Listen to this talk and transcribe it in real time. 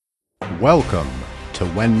Welcome to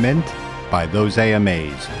When Mint by Those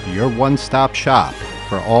AMAs, your one-stop shop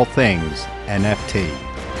for all things NFT.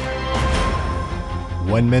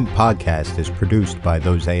 When Mint podcast is produced by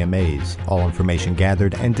Those AMAs. All information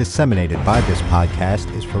gathered and disseminated by this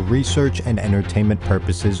podcast is for research and entertainment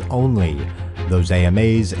purposes only. Those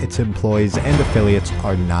AMAs, its employees, and affiliates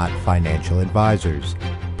are not financial advisors.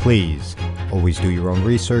 Please always do your own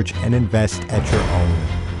research and invest at your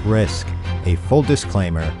own risk. A full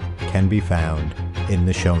disclaimer can be found in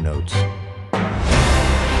the show notes.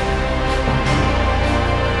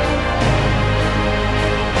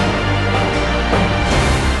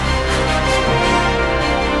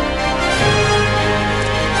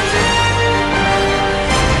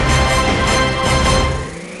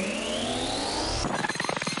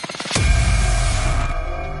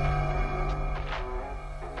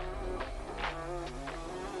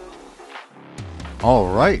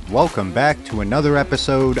 All right, welcome back to another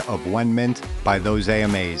episode of When Mint by Those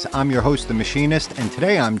AMAs. I'm your host, The Machinist, and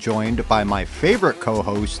today I'm joined by my favorite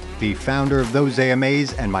co-host, the founder of Those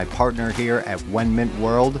AMAs and my partner here at When Mint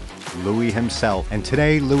World, Louis himself. And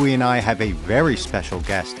today, Louis and I have a very special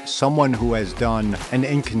guest, someone who has done an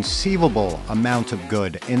inconceivable amount of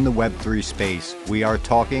good in the Web3 space. We are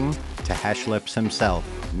talking to HashLips himself.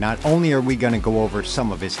 Not only are we going to go over some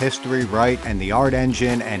of his history, right, and the art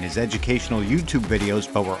engine and his educational YouTube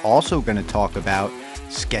videos, but we're also going to talk about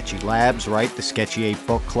Sketchy Labs, right, the Sketchy 8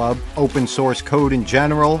 Book Club, open source code in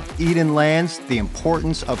general, Eden Lands, the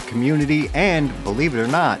importance of community, and, believe it or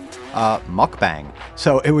not, mukbang.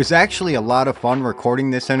 So it was actually a lot of fun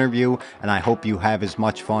recording this interview, and I hope you have as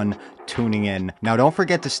much fun tuning in. Now, don't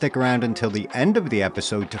forget to stick around until the end of the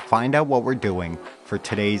episode to find out what we're doing for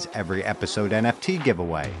today's Every Episode NFT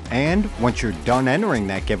giveaway. And once you're done entering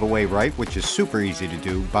that giveaway, right, which is super easy to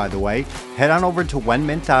do, by the way, head on over to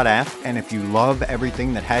whenmint.app, and if you love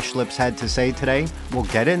everything that HashLips had to say today, we'll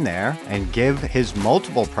get in there and give his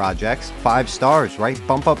multiple projects 5 stars, right?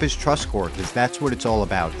 Bump up his trust score, because that's what it's all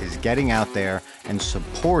about, is getting out there and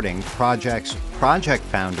supporting projects, project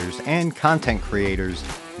founders, and content creators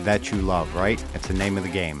that you love, right? It's the name of the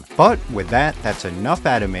game. But with that, that's enough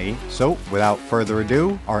out of me. So without further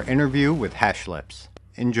ado, our interview with HashLips.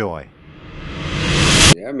 Enjoy.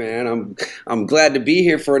 Yeah, man, I'm glad to be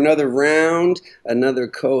here for another round, another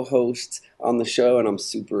co-host on the show, and I'm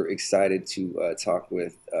super excited to talk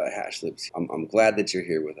with HashLips. I'm glad that you're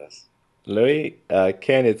here with us. Louis,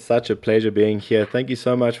 Ken, it's such a pleasure being here. Thank you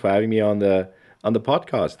so much for having me on the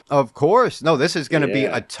podcast. Of course. No, this is going to be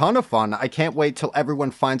a ton of fun. I can't wait till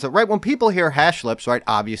everyone finds out. Right, when people hear HashLips, right,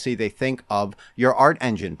 obviously they think of your art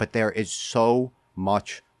engine, but there is so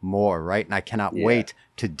much more, right? And I cannot wait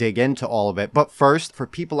to dig into all of it. But first, for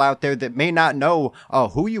people out there that may not know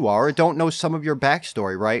who you are or don't know some of your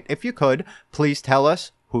backstory, right? If you could, please tell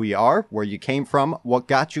us who you are, where you came from, what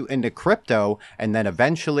got you into crypto, and then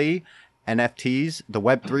eventually NFTs, the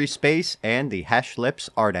Web3 space, and the HashLips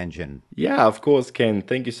art engine. Yeah, of course, Ken.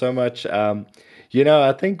 Thank you so much.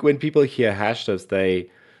 I think when people hear HashLips,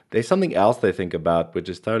 there's something else they think about, which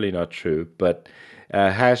is totally not true. But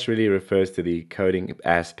hash really refers to the coding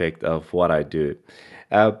aspect of what I do.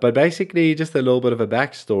 But basically, just a little bit of a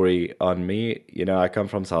backstory on me. You know, I come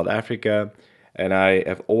from South Africa, and I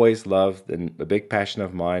have always loved, and a big passion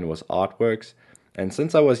of mine was artworks. And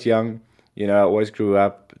since I was young, I always grew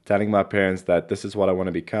up telling my parents that this is what I want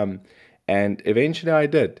to become. And eventually I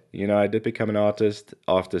did. I did become an artist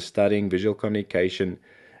after studying visual communication.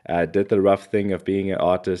 I did the rough thing of being an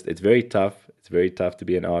artist. It's very tough. It's very tough to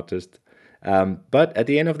be an artist. But at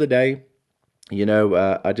the end of the day,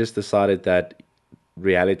 I just decided that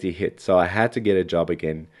reality hit. So I had to get a job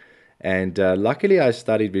again. And luckily I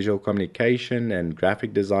studied visual communication and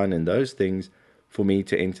graphic design and those things for me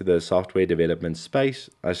to enter the software development space.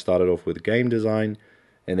 I started off with game design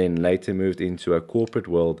and then later moved into a corporate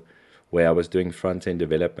world where I was doing front-end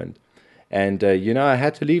development. And, I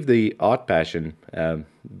had to leave the art passion,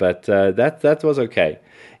 but that was okay.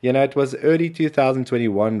 It was early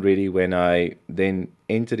 2021 really when I then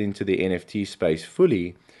entered into the NFT space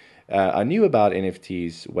fully. I knew about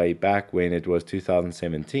NFTs way back when it was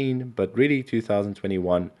 2017, but really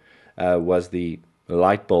 2021 was the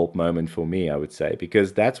light bulb moment for me, I would say,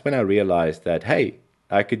 because that's when I realized that, hey,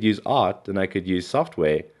 I could use art and I could use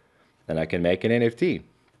software and I can make an NFT.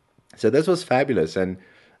 So this was fabulous. And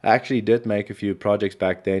I actually did make a few projects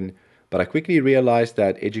back then, but I quickly realized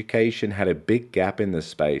that education had a big gap in this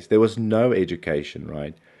space. There was no education,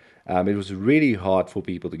 right? It was really hard for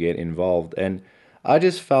people to get involved. And I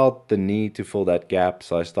just felt the need to fill that gap.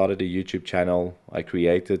 So I started a YouTube channel. I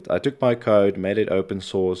took my code, made it open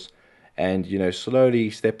source, and slowly,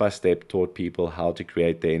 step by step, taught people how to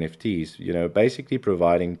create their NFTs. Basically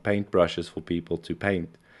providing paintbrushes for people to paint,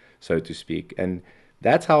 so to speak. And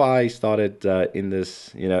that's how I started in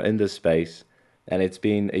this space. And it's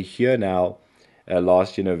been a year now.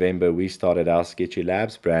 Last year November, we started our Sketchy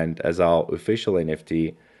Labs brand as our official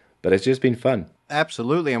NFT, but it's just been fun.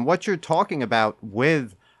 Absolutely. And what you're talking about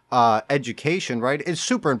with education, right, is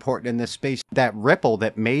super important in this space. That ripple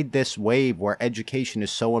that made this wave where education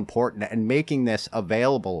is so important and making this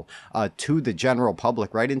available to the general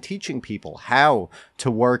public, right, and teaching people how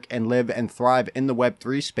to work and live and thrive in the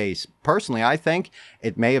Web3 space. Personally, I think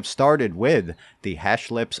it may have started with the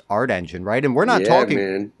HashLips art engine, right? And we're not Yeah, talking,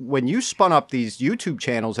 man. when you spun up these YouTube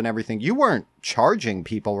channels and everything, you weren't charging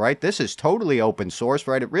people, right? This is totally open source,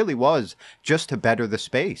 right? It really was just to better the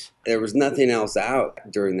space. There was nothing else out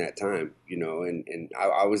during that time, and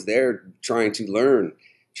I was there trying to learn,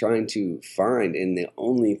 trying to find, and the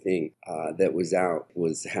only thing that was out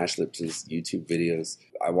was HashLips' YouTube videos.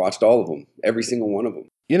 I watched all of them, every single one of them.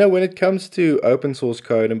 When it comes to open source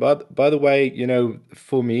code, and by the way,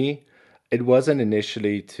 for me, it wasn't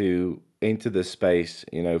initially to enter the space,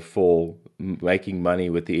 for making money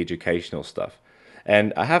with the educational stuff.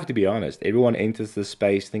 And I have to be honest, everyone enters the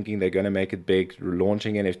space thinking they're going to make it big,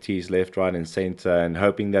 launching NFTs left, right, and center, and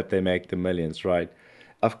hoping that they make the millions, right?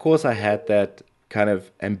 Of course, I had that kind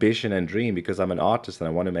of ambition and dream because I'm an artist and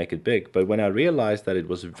I want to make it big. But when I realized that it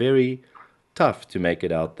was very tough to make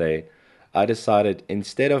it out there, I decided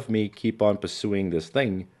instead of me keep on pursuing this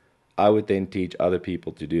thing, I would then teach other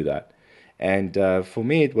people to do that. And for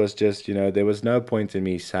me, it was just, there was no point in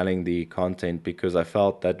me selling the content because I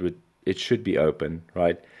felt that it should be open,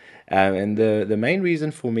 right? And the main reason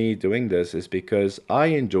for me doing this is because I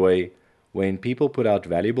enjoy when people put out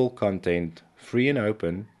valuable content free and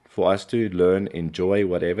open for us to learn, enjoy,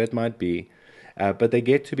 whatever it might be, but they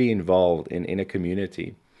get to be involved in a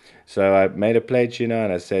community. So I made a pledge, and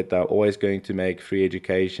I said I'm always going to make free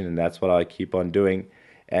education, and that's what I keep on doing.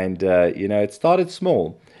 And, it started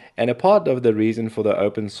small. And a part of the reason for the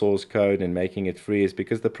open source code and making it free is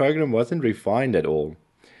because the program wasn't refined at all.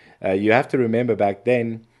 You have to remember back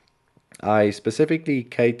then, I specifically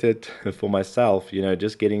catered for myself,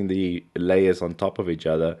 just getting the layers on top of each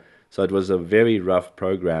other. So it was a very rough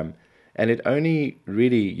program. And it only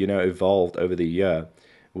really, evolved over the year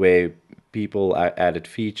where people added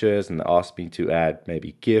features and asked me to add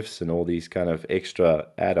maybe GIFs and all these kind of extra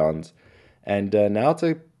add-ons. And now it's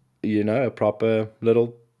a proper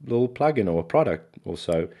little plugin or a product or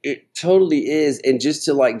so. It totally is. And just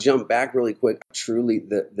to jump back really quick, truly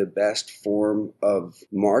the best form of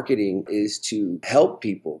marketing is to help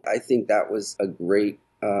people. I think that was a great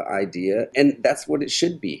idea, and that's what it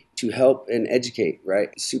should be, to help and educate, right?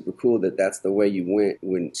 Super cool that that's the way you went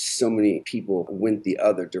when so many people went the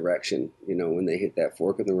other direction, when they hit that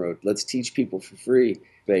fork in the road. Let's teach people for free.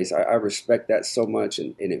 I respect that so much,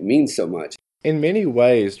 and it means so much. In many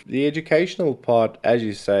ways, the educational part, as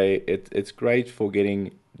you say, it's great for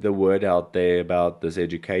getting the word out there about this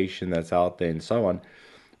education that's out there and so on.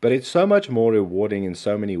 But it's so much more rewarding in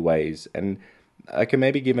so many ways. And I can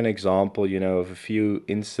maybe give an example, of a few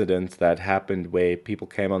incidents that happened where people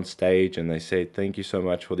came on stage and they said, thank you so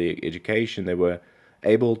much for the education. They were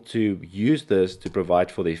able to use this to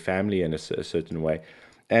provide for their family in a certain way.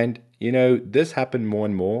 And, this happened more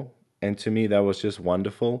and more. And to me, that was just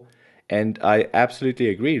wonderful. And I absolutely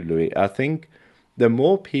agree, Louis. I think the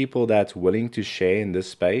more people that's willing to share in this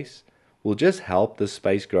space will just help this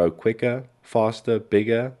space grow quicker, faster,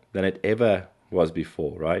 bigger than it ever was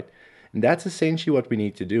before, right? And that's essentially what we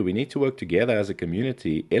need to do. We need to work together as a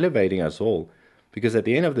community, elevating us all, because at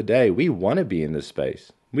the end of the day, we want to be in this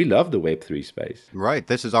space. We love the Web3 space. Right.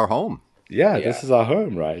 This is our home. Yeah, this is our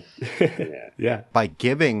home, right? Yeah. By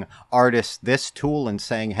giving artists this tool and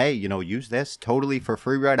saying, hey, use this totally for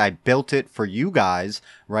free, right? I built it for you guys,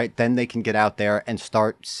 right? Then they can get out there and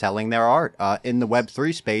start selling their art in the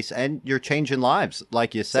Web3 space, and you're changing lives,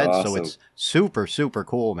 like you said. Awesome. So it's super, super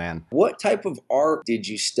cool, man. What type of art did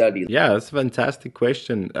you study? Yeah, that's a fantastic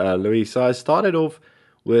question, Louis. So I started off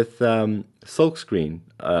with silkscreen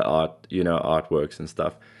art, artworks and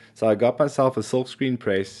stuff. So I got myself a silkscreen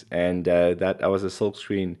press, and that I was a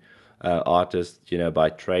silkscreen artist, by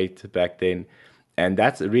trade back then, and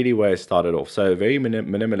that's really where I started off. So very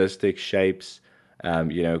minimalistic shapes,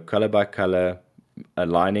 color by color,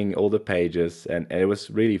 aligning all the pages, and it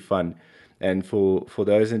was really fun. And for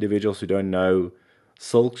those individuals who don't know,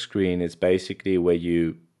 silkscreen is basically where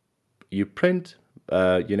you print,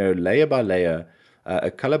 layer by layer,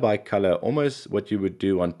 a color by color, almost what you would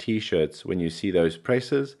do on T-shirts when you see those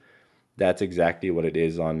presses. That's exactly what it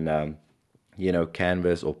is on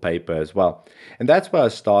canvas or paper as well. And that's where I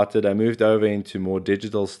started. I moved over into more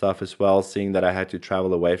digital stuff as well, seeing that I had to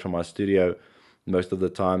travel away from my studio most of the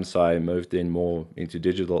time. So I moved in more into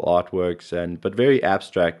digital artworks, but very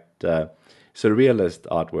abstract, surrealist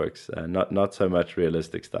artworks, not so much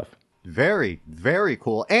realistic stuff. Very, very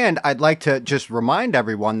cool. And I'd like to just remind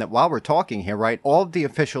everyone that while we're talking here, right, all of the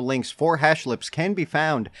official links for HashLips can be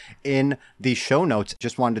found in the show notes.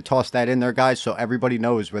 Just wanted to toss that in there, guys, so everybody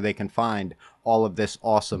knows where they can find all of this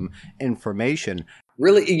awesome information.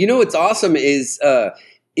 Really, what's awesome is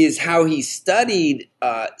how he studied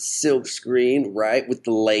silkscreen, right, with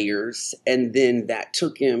the layers, and then that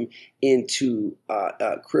took him into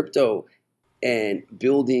crypto and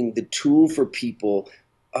building the tool for people,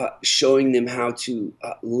 showing them how to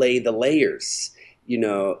lay the layers.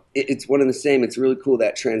 It's one and the same. It's really cool,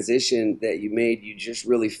 that transition that you made. You just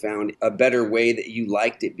really found a better way that you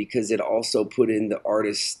liked it, because it also put in the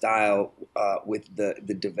artist style with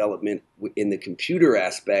the development in the computer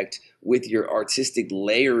aspect with your artistic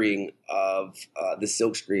layering of the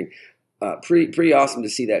silkscreen. Pretty awesome to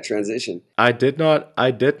see that transition. I did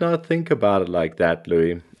not think about it like that,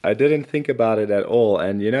 Louis. I didn't think about it at all.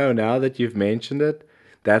 And now that you've mentioned it,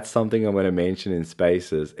 that's something I'm going to mention in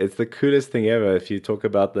spaces. It's the coolest thing ever if you talk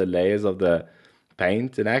about the layers of the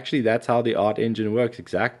paint. And actually, that's how the art engine works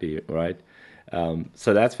exactly, right?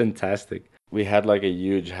 So that's fantastic. We had like a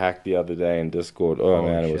huge hack the other day in Discord. Oh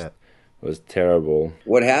Holy man, shit. it was terrible.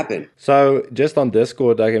 What happened? So just on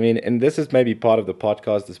Discord, like I mean, and this is maybe part of the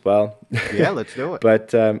podcast as well. Yeah, let's do it.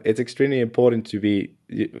 But it's extremely important to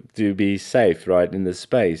be safe, right, in this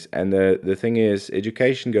space. And the thing is,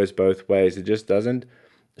 education goes both ways. It just doesn't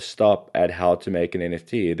stop at how to make an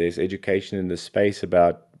NFT. There's education in this space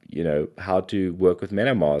about how to work with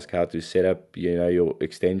MetaMask, how to set up your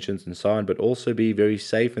extensions and so on, but also be very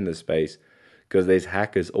safe in this space, because there's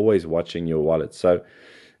hackers always watching your wallet. So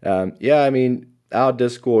yeah, I mean, our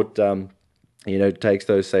Discord takes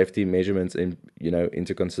those safety measurements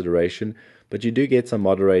into consideration, but you do get some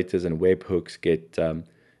moderators and webhooks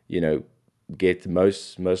you know get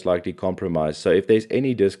most likely compromised. So if there's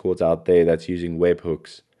any Discords out there that's using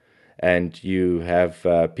webhooks, and you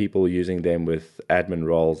have people using them with admin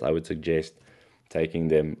roles, I would suggest taking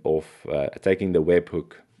them off, taking the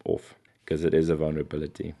webhook off, because it is a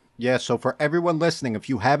vulnerability. Yeah, so for everyone listening, if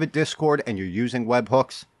you have a Discord and you're using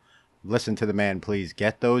webhooks, listen to the man, please.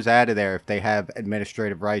 Get those out of there if they have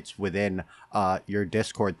administrative rights within your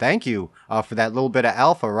Discord. Thank you for that little bit of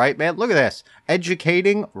alpha, right, man? Look at this.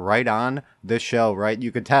 Educating right on the show, right?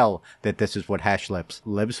 You can tell that this is what HashLips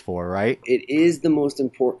lives for, right? It is the most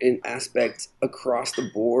important aspect across the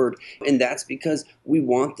board, and that's because we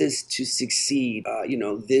want this to succeed.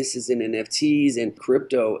 This is in NFTs and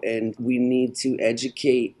crypto, and we need to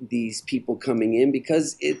educate these people coming in,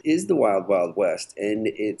 because it is the wild, wild west, and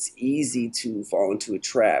it's easy to fall into a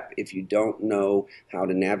trap if you don't know how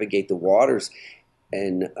to navigate the waters.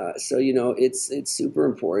 And so, it's super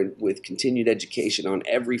important with continued education on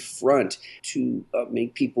every front to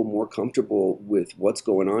make people more comfortable with what's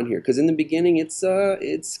going on here. Because in the beginning, it's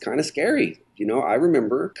kind of scary. I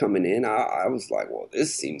remember coming in, I was like, well,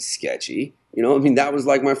 this seems sketchy. That was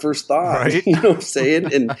like my first thought. Right. You know what I'm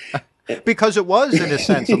saying? And Because it was, in a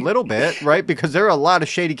sense, a little bit, right? Because there are a lot of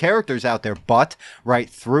shady characters out there, but, right,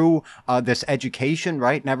 through this education,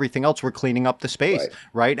 right, and everything else, we're cleaning up the space,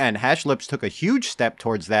 right? And HashLips took a huge step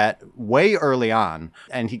towards that way early on.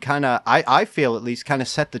 And he kind of, I feel at least, kind of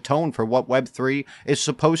set the tone for what Web3 is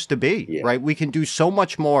supposed to be, right? We can do so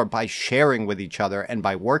much more by sharing with each other and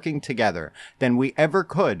by working together than we ever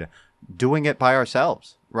could doing it by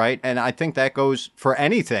ourselves, right? And I think that goes for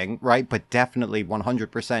anything, right? But definitely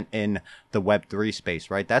 100% in the Web3 space,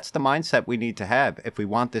 right? That's the mindset we need to have if we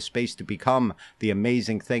want this space to become the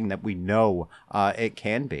amazing thing that we know it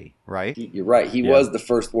can be, right? You're right. He was the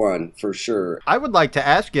first one, for sure. I would like to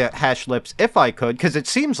ask you, HashLips, if I could, because it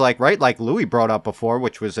seems like, right, like Louis brought up before,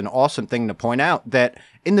 which was an awesome thing to point out, that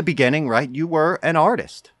in the beginning, right, you were an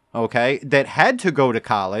artist. Okay, that had to go to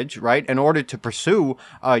college, right, in order to pursue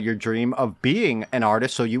your dream of being an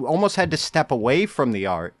artist. So you almost had to step away from the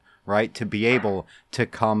art, right, to be able to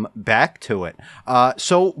come back to it.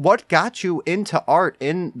 So what got you into art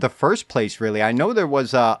in the first place, really? I know there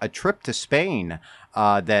was a trip to Spain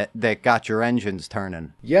that got your engines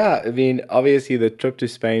turning. Yeah, I mean, obviously the trip to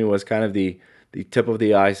Spain was kind of the tip of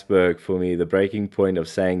the iceberg for me, the breaking point of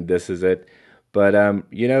saying this is it. But,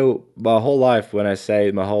 my whole life, when I say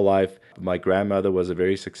my whole life, my grandmother was a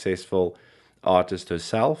very successful artist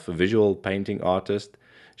herself, a visual painting artist.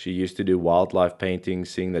 She used to do wildlife paintings,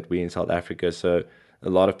 seeing that we in South Africa, so a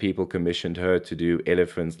lot of people commissioned her to do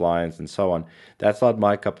elephants, lions, and so on. That's not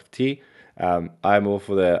my cup of tea. I'm more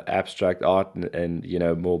for the abstract art and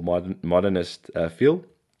more modernist feel.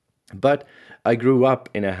 But I grew up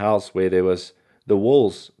in a house where there was the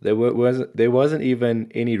walls. There wasn't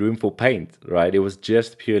even any room for paint, right? It was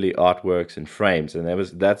just purely artworks and frames, and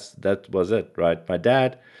that was it, right? My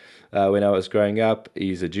dad, when I was growing up,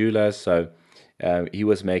 he's a jeweler, so he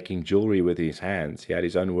was making jewelry with his hands. He had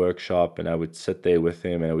his own workshop, and I would sit there with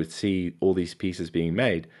him, and I would see all these pieces being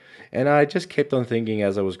made, and I just kept on thinking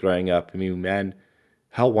as I was growing up. I mean, man,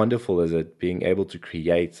 how wonderful is it being able to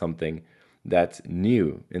create something that's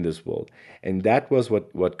new in this world? And that was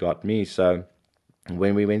what got me. So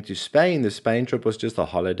when we went to Spain, the Spain trip was just a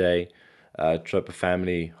holiday trip, a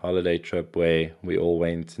family holiday trip where we all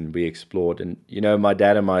went and we explored. And my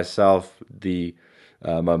dad and myself, the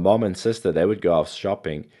my mom and sister, they would go off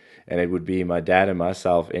shopping, and it would be my dad and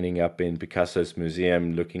myself ending up in Picasso's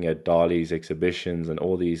museum, looking at Dali's exhibitions and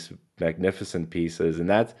all these magnificent pieces. And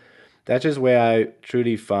that's just where I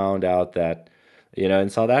truly found out that, in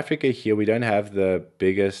South Africa here, we don't have the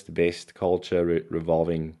biggest, best culture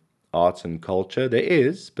revolving arts and culture. There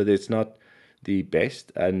is, but it's not the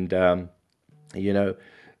best. And, you know,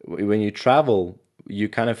 when you travel, you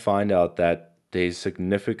kind of find out that there's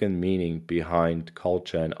significant meaning behind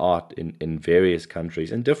culture and art in various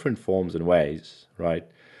countries in different forms and ways, right?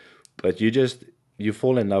 But you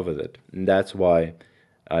fall in love with it. And that's why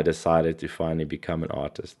I decided to finally become an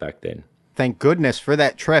artist back then. Thank goodness for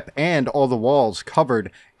that trip and all the walls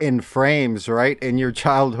covered in frames, right, in your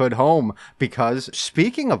childhood home. Because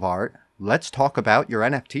speaking of art, let's talk about your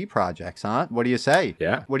NFT projects, huh? What do you say?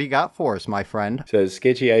 Yeah. What do you got for us, my friend? So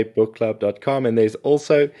sketchy8bookclub.com, and there's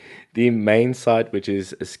also the main site, which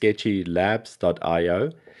is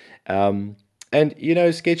sketchylabs.io.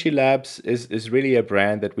 And Sketchy Labs is really a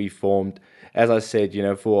brand that we formed. As I said,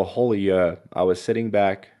 for a whole year, I was sitting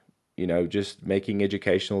back, just making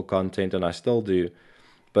educational content, and I still do.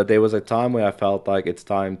 But there was a time where I felt like it's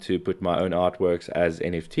time to put my own artworks as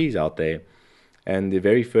NFTs out there. And the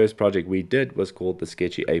very first project we did was called the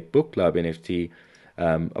Sketchy Ape Book Club NFT.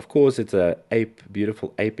 Of course, it's a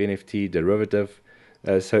beautiful ape NFT derivative,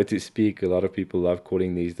 so to speak. A lot of people love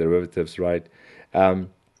calling these derivatives, right?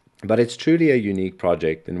 But it's truly a unique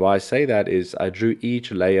project. And why I say that is I drew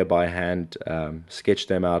each layer by hand, sketched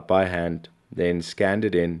them out by hand, then scanned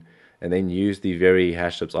it in, and then used the very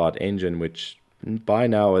HashLips art engine, which by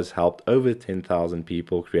now has helped over 10,000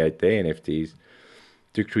 people create their NFTs,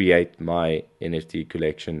 to create my NFT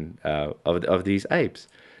collection of these apes.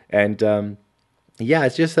 And yeah,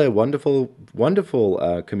 it's just a wonderful,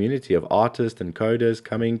 wonderful community of artists and coders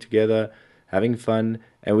coming together, having fun,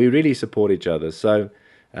 and we really support each other. So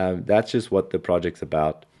that's just what the project's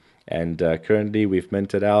about. And currently we've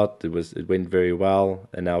minted out. It went very well,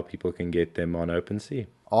 and now people can get them on OpenSea.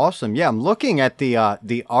 Awesome. Yeah, I'm looking at the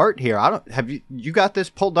art here. I don't have you got this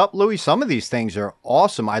pulled up, Louis? Some of these things are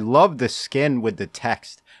awesome. I love the skin with the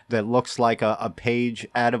text that looks like a page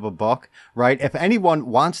out of a book, right? If anyone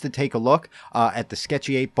wants to take a look at the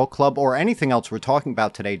Sketchy 8 Book Club or anything else we're talking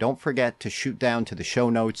about today, don't forget to shoot down to the show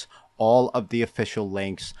notes. All of the official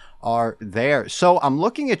links are there. So I'm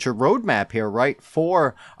looking at your roadmap here, right,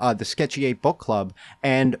 for the Sketchy 8 Book Club,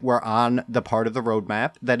 and we're on the part of the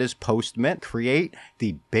roadmap that is post-mint. Create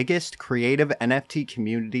the biggest creative NFT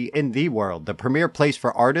community in the world, the premier place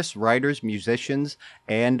for artists, writers, musicians,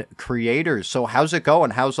 and creators. So how's it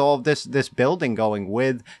going? How's all of this building going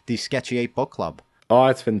with the Sketchy 8 Book Club? Oh,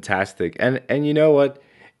 it's fantastic. And you know what?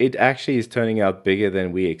 It actually is turning out bigger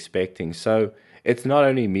than we expecting. So it's not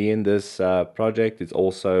only me in this project, it's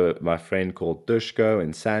also my friend called Dushko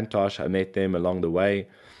and Santosh. I met them along the way.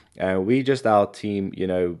 We just our team,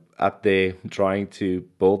 up there trying to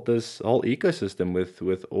build this whole ecosystem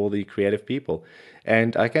with all the creative people.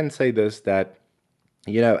 And I can say this, that,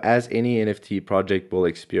 as any NFT project will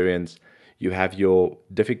experience, you have your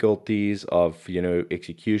difficulties of,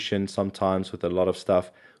 execution sometimes with a lot of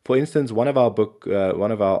stuff. For instance, one of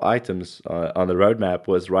our items on the roadmap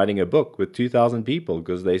was writing a book with 2,000 people,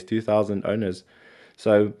 because there's 2,000 owners.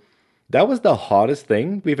 So that was the hardest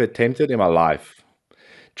thing we've attempted in my life.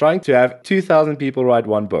 Trying to have 2,000 people write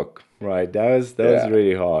one book, right? That was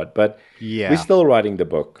really hard. But Yeah, we're still writing the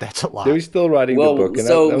book. that's a lot. We're still writing the book. And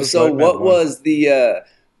so that was so roadmap one.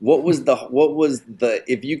 what was the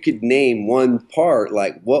if you could name one part,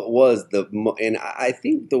 like what was and I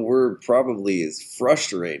think the word probably is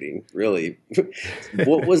frustrating, really.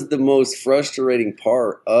 What was the most frustrating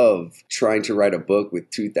part of trying to write a book with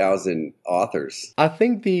 2,000 authors? I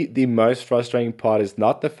think the most frustrating part is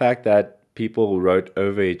not the fact that people wrote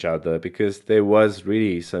over each other, because there was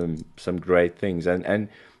really some great things, and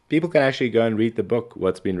people can actually go and read the book,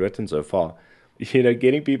 what's been written so far.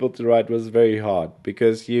 getting people to write was very hard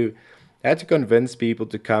because you had to convince people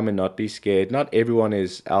to come and not be scared. Not everyone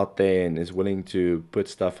is out there and is willing to put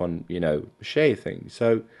stuff on, share things.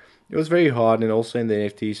 So it was very hard. And also in the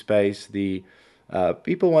NFT space, the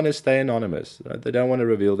people want to stay anonymous. They don't want to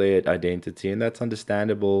reveal their identity, and that's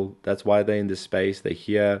understandable. That's why they're in this space. They're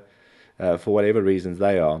here for whatever reasons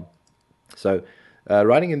they are. So,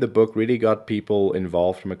 writing in the book really got people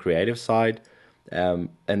involved from a creative side, and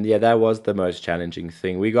yeah, that was the most challenging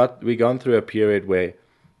thing. We gone through a period where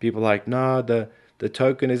people like, no, the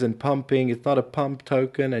token isn't pumping. It's not a pump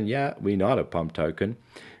token, and yeah, we're not a pump token.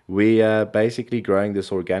 We are basically growing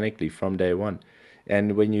this organically from day one.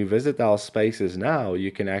 And when you visit our spaces now,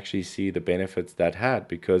 you can actually see the benefits that had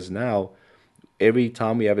because now every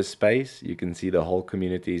time we have a space, you can see the whole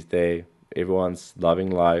community is there. Everyone's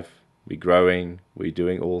loving life. We're growing. We're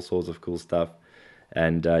doing all sorts of cool stuff.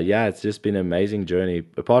 And yeah, it's just been an amazing journey.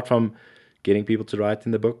 Apart from getting people to write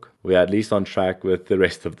in the book, we're at least on track with the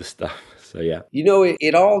rest of the stuff. So yeah.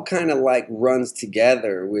 It all kind of like runs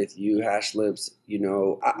together with you, HashLips.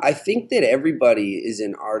 I think that everybody is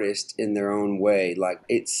an artist in their own way. Like,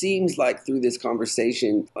 it seems like through this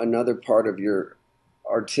conversation, another part of your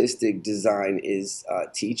artistic design is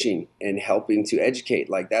teaching and helping to educate.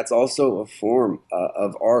 Like, that's also a form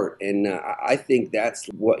of art, and I think that's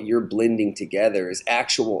what you're blending together is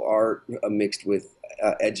actual art mixed with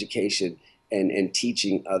education and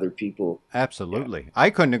teaching other people. Absolutely. I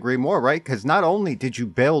couldn't agree more, right? Because not only did you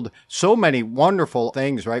build so many wonderful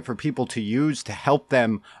things, right, for people to use to help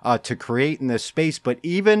them to create in this space, but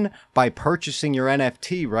even by purchasing your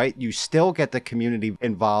NFT, right, you still get the community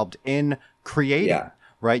involved in creating. Yeah.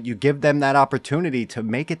 Right, you give them that opportunity to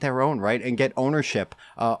make it their own, right, and get ownership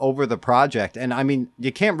over the project. And I mean,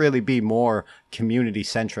 you can't really be more community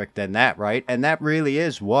centric than that, right? And that really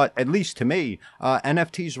is what, at least to me,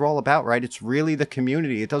 NFTs are all about, right? It's really the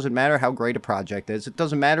community. It doesn't matter how great a project is. It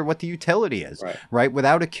doesn't matter what the utility is, right?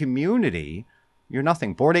 Without a community, you're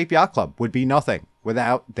nothing. Bored Ape Yacht Club would be nothing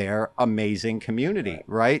without their amazing community,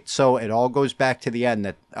 right? So it all goes back to the end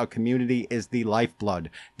that a community is the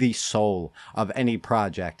lifeblood, the soul of any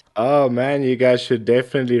project. Oh man, you guys should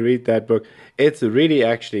definitely read that book. It's really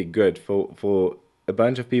actually good for a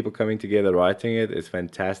bunch of people coming together writing it. It's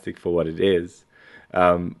fantastic for what it is.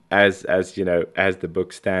 As you know, as the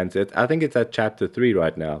book stands, I think it's at chapter 3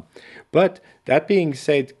 right now. But that being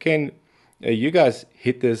said, Ken, you guys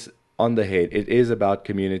hit this on the head. It is about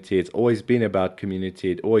community. It's always been about community.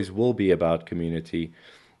 It always will be about community.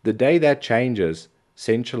 The day that changes,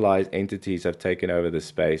 centralized entities have taken over the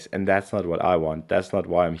space, and that's not what I want. That's not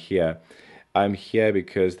why I'm here. I'm here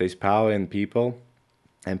because there's power in people,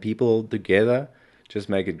 and people together just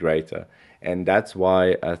make it greater. And that's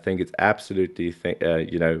why I think it's absolutely,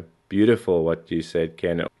 beautiful what you said,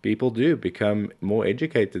 Ken. People do become more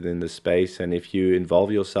educated in the space, and if you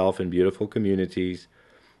involve yourself in beautiful communities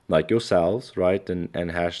like yourselves, right, and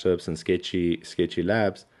HashLips and sketchy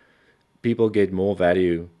labs, people get more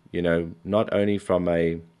value, not only from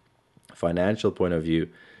a financial point of view,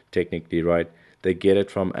 technically, right? They get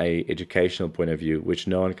it from a educational point of view, which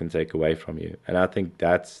no one can take away from you. And I think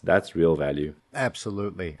that's real value.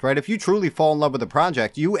 Absolutely. Right. If you truly fall in love with a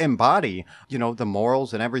project, you embody, the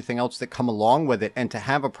morals and everything else that come along with it. And to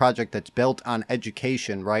have a project that's built on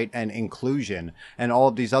education, right, and inclusion and all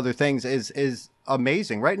of these other things is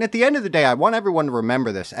amazing, right? And at the end of the day, I want everyone to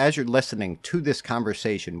remember this as you're listening to this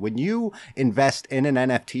conversation. When you invest in an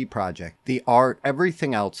NFT project, the art,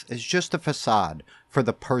 everything else is just a facade for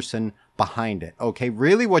the person behind it. Okay.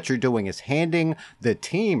 Really what you're doing is handing the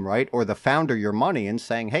team, right, or the founder your money and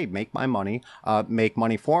saying, hey, make my money, make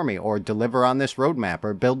money for me, or deliver on this roadmap,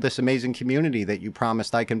 or build this amazing community that you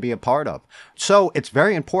promised I can be a part of. So it's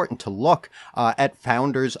very important to look at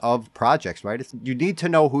founders of projects, right? You need to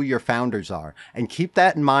know who your founders are and keep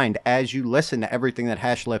that in mind as you listen to everything that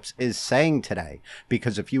HashLips is saying today.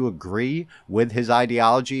 Because if you agree with his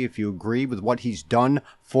ideology, if you agree with what he's done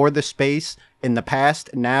for the space in the past,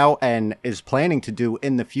 now, and is planning to do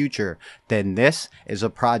in the future, then this is a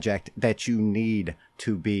project that you need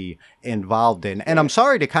to be involved in. And I'm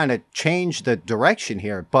sorry to kind of change the direction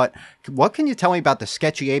here, but what can you tell me about the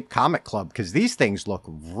Sketchy Ape Comic Club? Because these things look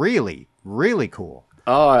really, really cool.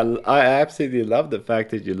 Oh, I absolutely love the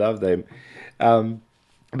fact that you love them.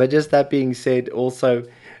 But just that being said, also,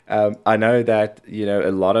 I know that,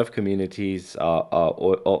 a lot of communities are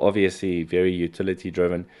obviously very utility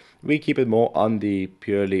driven. We keep it more on the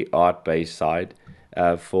purely art-based side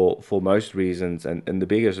for most reasons. And the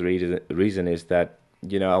biggest reason is that,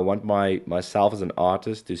 I want myself as an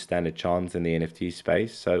artist to stand a chance in the NFT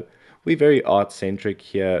space. So we're very art-centric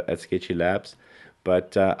here at Sketchy Labs.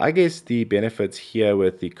 But I guess the benefits here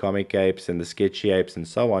with the comic apes and the sketchy apes and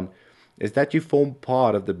so on is that you form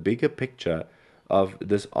part of the bigger picture of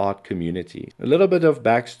this art community. A little bit of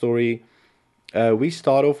backstory. We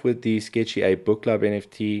start off with the Sketchy Ape Book Club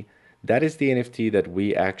NFT. That is the NFT that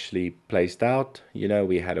we actually placed out.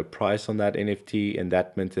 We had a price on that NFT and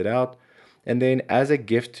that minted out. And then as a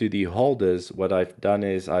gift to the holders, what I've done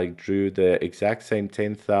is I drew the exact same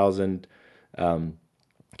 10,000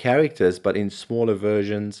 characters, but in smaller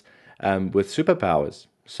versions with superpowers.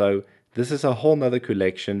 So this is a whole nother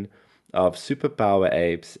collection of superpower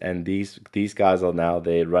apes, and these guys are now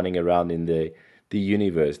there running around in the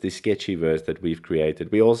universe, the sketchyverse that we've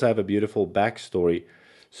created. We also have a beautiful backstory.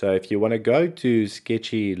 So if you want to go to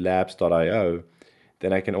sketchylabs.io,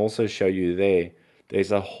 then I can also show you there.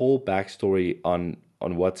 There's a whole backstory on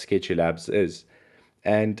what Sketchy Labs is.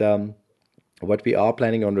 And what we are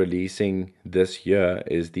planning on releasing this year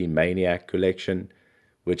is the Maniac collection,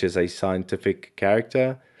 which is a scientific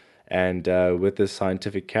character. And with this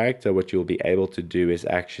scientific character, what you'll be able to do is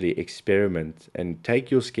actually experiment and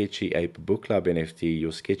take your Sketchy Ape Book Club NFT,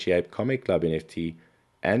 your Sketchy Ape Comic Club NFT,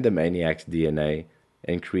 and the Maniac's DNA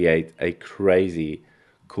and create a crazy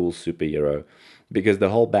cool superhero. Because the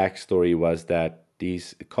whole backstory was that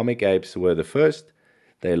these comic apes were the first,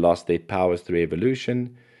 they lost their powers through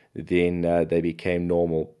evolution. Then they became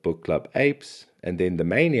normal book club apes. And then the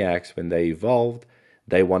maniacs, when they evolved,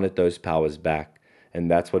 they wanted those powers back. And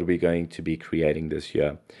that's what we're going to be creating this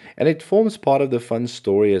year. And it forms part of the fun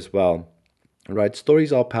story as well, right?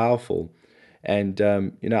 Stories are powerful. And,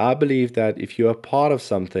 I believe that if you're a part of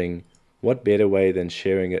something, what better way than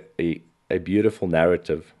sharing a beautiful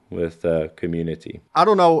narrative with the community? I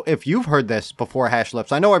don't know if you've heard this before,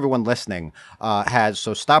 HashLips. I know everyone listening has,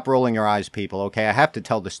 so stop rolling your eyes, people, okay? I have to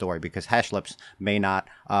tell the story because HashLips may not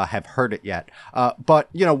have heard it yet. But,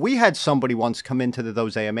 we had somebody once come into the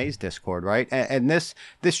Those AMAs Discord, right? And this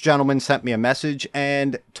gentleman sent me a message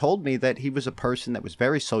and told me that he was a person that was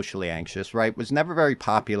very socially anxious, right? Was never very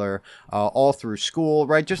popular all through school,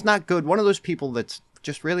 right? Just not good. One of those people that's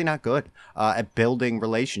just really not good at building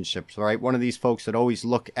relationships, right? One of these folks that always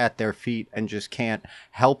look at their feet and just can't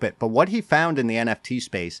help it. But what he found in the NFT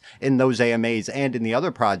space, in those AMAs and in the other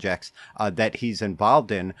projects that he's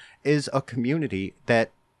involved in, is a community that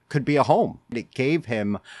could be a home. It gave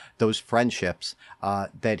him those friendships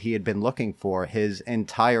that he had been looking for his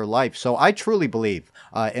entire life. So I truly believe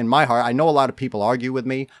in my heart, I know a lot of people argue with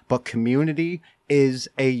me, but community is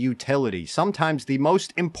a utility, sometimes the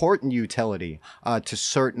most important utility to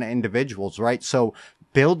certain individuals, right? So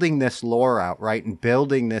building this lore out, right, and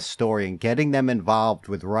building this story and getting them involved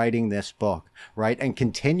with writing this book, right, and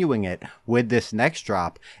continuing it with this next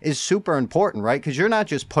drop is super important, right? Because you're not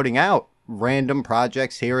just putting out random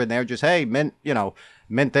projects here and there, just, hey, mint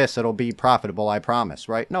this, it'll be profitable, I promise,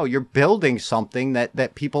 right? No, you're building something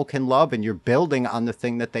that people can love, and you're building on the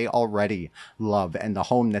thing that they already love and the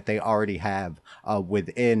home that they already have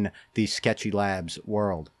within the Sketchy Labs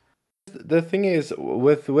world. The thing is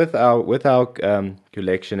with our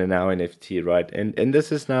collection and our NFT, right? And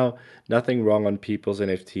this is now nothing wrong on people's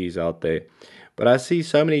NFTs out there, but I see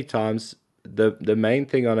so many times the main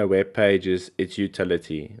thing on a web page is its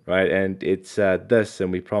utility, right? And it's this,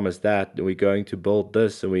 and we promise that, and we're going to build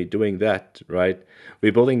this, and we're doing that, right?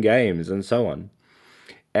 We're building games and so on.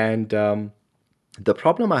 And the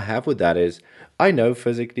problem I have with that is I know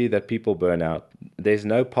physically that people burn out. There's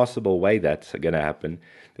no possible way that's going to happen.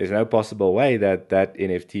 There's no possible way that that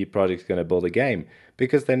NFT project's going to build a game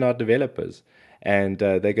because they're not developers. And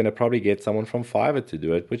they're going to probably get someone from Fiverr to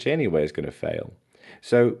do it, which anyway is going to fail.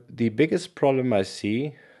 So the biggest problem I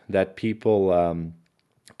see that people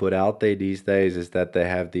put out there these days is that they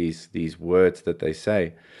have these words that they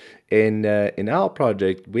say. In our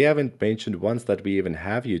project, we haven't mentioned once that we even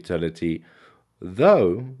have utility.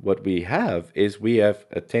 Though what we have is we have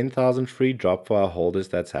a 10,000 free drop for our holders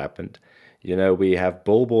that's happened. We have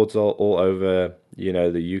billboards all over,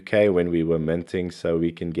 the UK when we were minting, so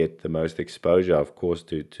we can get the most exposure, of course,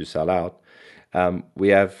 to sell out. We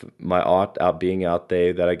have my art being out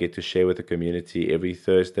there that I get to share with the community. Every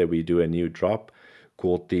Thursday we do a new drop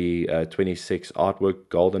called the 26 Artwork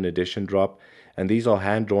Golden Edition drop. And these are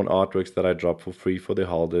hand-drawn artworks that I drop for free for the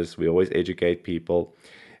holders. We always educate people.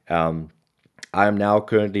 I am now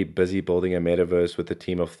currently busy building a metaverse with a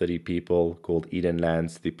team of 30 people called Eden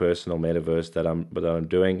Lands, the personal metaverse that I'm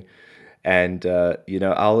doing. And,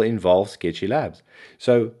 I'll involve Sketchy Labs.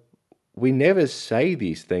 So we never say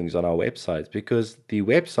these things on our websites because the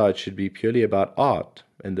website should be purely about art.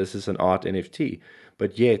 And this is an art NFT.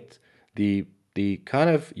 But yet the the kind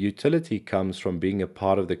of utility comes from being a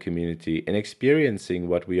part of the community and experiencing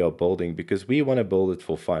what we are building because we want to build it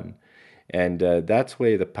for fun. And that's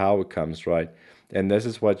where the power comes, right? And this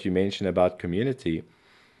is what you mentioned about community.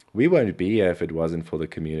 We won't be here if it wasn't for the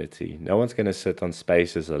community. No one's going to sit on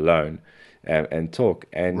spaces alone and talk.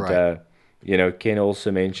 And, Right. Ken also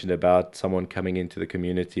mentioned about someone coming into the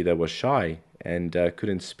community that was shy and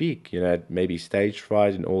couldn't speak, had maybe stage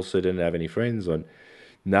fright and also didn't have any friends. And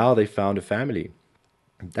now they found a family.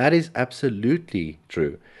 That is absolutely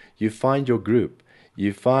true. You find your group.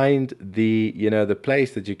 You find the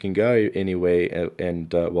place that you can go anywhere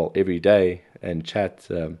and well, every day and chat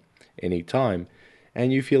anytime,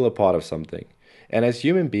 and you feel a part of something. And as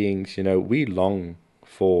human beings, we long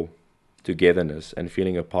for togetherness and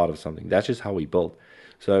feeling a part of something. That's just how we build.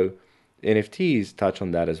 So NFTs touch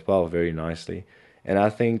on that as well very nicely. And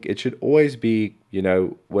I think it should always be,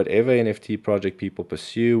 whatever NFT project people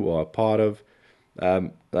pursue or are part of,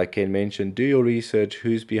 like Ken mentioned, do your research,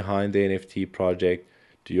 who's behind the NFT project,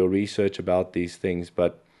 do your research about these things,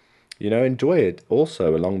 but enjoy it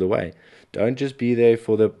also along the way. Don't just be there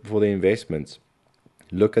for the investments.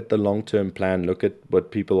 Look at the long-term plan, look at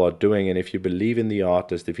what people are doing, and if you believe in the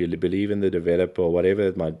artist, if you believe in the developer or whatever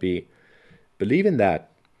it might be, believe in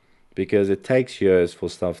that because it takes years for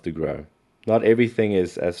stuff to grow. Not everything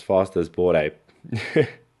is as fast as Bored Ape.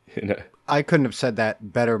 you know. I couldn't have said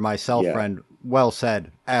that better myself, Yeah. friend. Well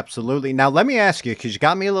said. Absolutely. Now let me ask you, because you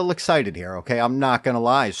got me a little excited here. Okay, I'm not gonna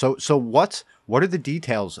lie. So what are the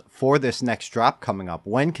details for this next drop coming up?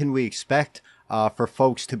 When can we expect for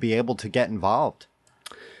folks to be able to get involved?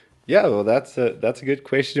 Yeah, well, that's a good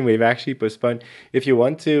question. We've actually postponed. If you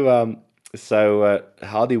want to,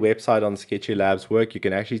 how the website on Sketchy Labs work, you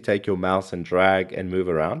can actually take your mouse and drag and move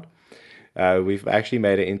around. We've actually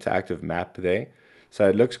made an interactive map there, so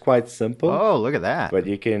it looks quite simple. Oh, look at that. But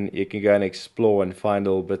you can go and explore and find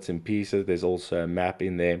little bits and pieces. There's also a map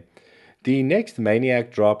in there. The next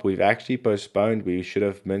Maniac drop we've actually postponed. We should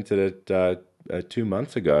have minted it 2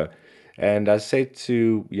 months ago. And I said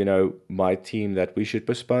to, my team that we should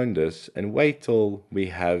postpone this and wait till we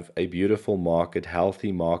have a beautiful market,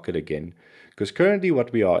 healthy market again. Because currently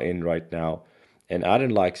what we are in right now, and I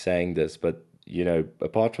don't like saying this, but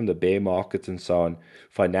apart from the bear markets and so on,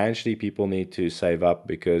 financially people need to save up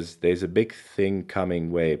because there's a big thing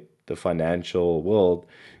coming where the financial world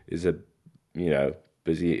is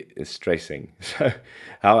busy stressing. So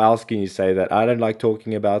how else can you say that? I don't like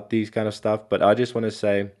talking about these kind of stuff, but I just want to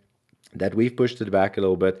say that we've pushed it back a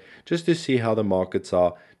little bit just to see how the markets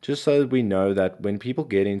are, just so that we know that when people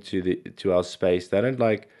get to our space, they don't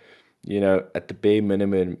at the bare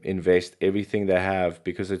minimum invest everything they have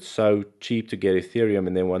because it's so cheap to get Ethereum,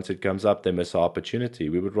 and then once it comes up, they miss our opportunity.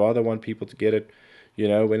 We would rather want people to get it,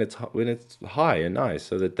 when it's high and nice,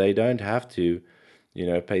 so that they don't have to,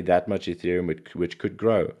 pay that much Ethereum, which could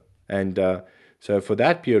grow. And so for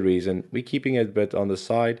that pure reason, we're keeping it a bit on the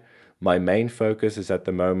side. My main focus is at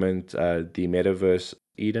the moment the metaverse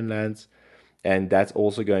Eden Lands, and that's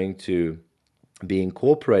also going to be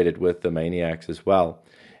incorporated with the Maniacs as well,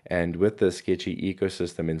 and with the sketchy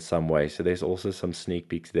ecosystem in some way. So there's also some sneak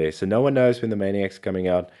peeks there. So no one knows when the Maniac's coming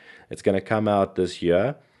out. It's going to come out this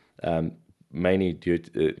year, mainly due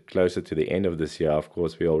to, closer to the end of this year. Of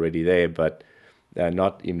course, we're already there, but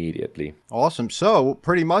not immediately. Awesome. So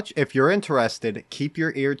pretty much, if you're interested, keep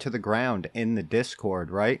your ear to the ground in the Discord,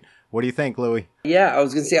 right? What do you think, Louis? Yeah, I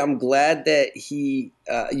was gonna say I'm glad that he,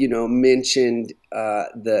 mentioned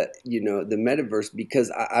the metaverse because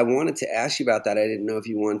I wanted to ask you about that. I didn't know if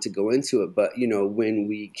you wanted to go into it, but when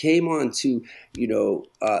we came on to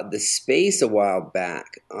the space a while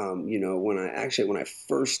back, when I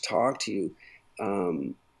first talked to you,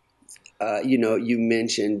 you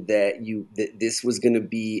mentioned that this was going to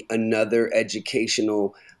be another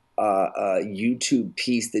educational YouTube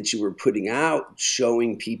piece that you were putting out,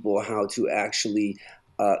 showing people how to actually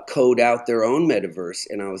code out their own metaverse.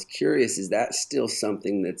 And I was curious, is that still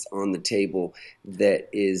something that's on the table that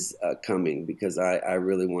is coming? Because I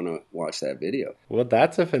really want to watch that video. Well,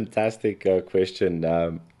 that's a fantastic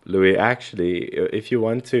question, Louis. Actually, if you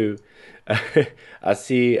want to, I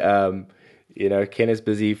see. Ken is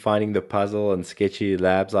busy finding the puzzle on Sketchy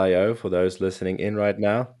Labs IO for those listening in right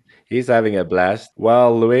now. He's having a blast.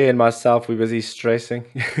 While Louis and myself, we're busy stressing.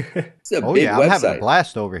 It's a Oh big yeah, I'm having a website.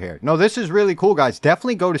 blast over here. No, this is really cool, guys.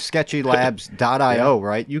 Definitely go to sketchylabs.io, Yeah.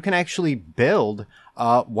 right? You can actually build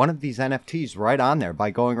one of these NFTs right on there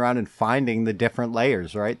by going around and finding the different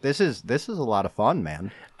layers, right? This is a lot of fun,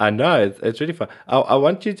 man. I know, it's really fun. I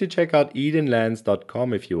want you to check out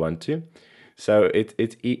edenlands.com if you want to. So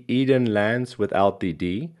it's Eden Lands without the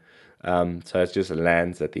D. So it's just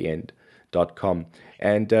lands at the end. com.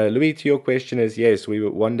 And Louis, to your question is yes,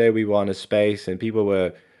 one day we were on a space and people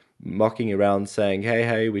were mocking around saying,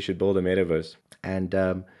 hey, we should build a metaverse. And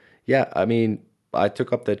yeah, I mean, I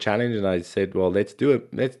took up the challenge and I said, well, let's do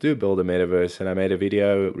build a metaverse. And I made a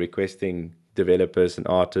video requesting developers and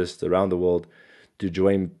artists around the world to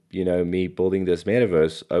join, me building this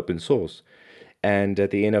metaverse open source. And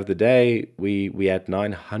at the end of the day, we had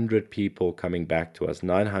 900 people coming back to us,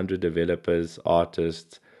 900 developers,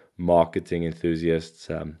 artists, marketing enthusiasts,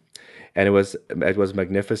 and it was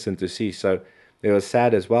magnificent to see. So it was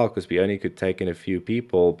sad as well because we only could take in a few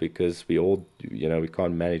people because we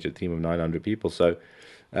can't manage a team of 900 people. So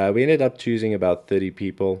we ended up choosing about 30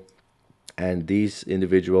 people, and these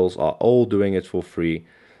individuals are all doing it for free.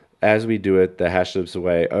 As we do it the HashLips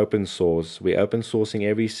way, open source. We're open sourcing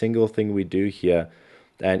every single thing we do here,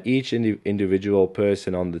 and each individual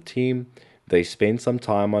person on the team, they spend some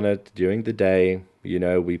time on it during the day.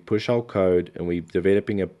 We push our code and we're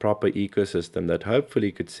developing a proper ecosystem that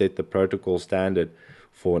hopefully could set the protocol standard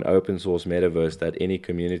for an open source metaverse that any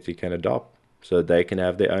community can adopt, so they can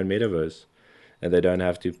have their own metaverse and they don't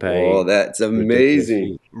have to pay Oh, that's ridiculous amazing.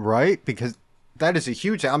 fees. Right? Because that is a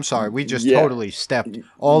huge. I'm sorry, we just Yeah. totally stepped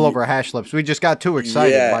all over HashLips. We just got too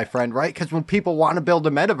excited, Yeah. my friend, right? Because when people want to build a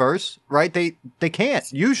metaverse, right, they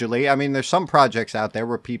can't usually. I mean, there's some projects out there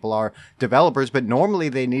where people are developers, but normally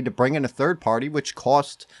they need to bring in a third party, which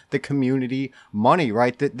costs the community money,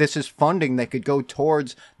 right? This is funding that could go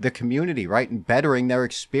towards the community, right, and bettering their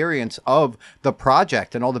experience of the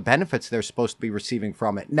project and all the benefits they're supposed to be receiving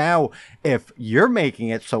from it. Now, if you're making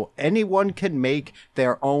it so anyone can make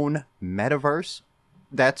their own metaverse,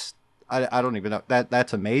 that's I don't even know,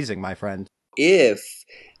 that's amazing, my friend. If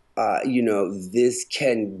this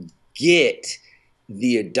can get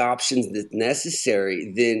the adoptions that's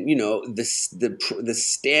necessary, then the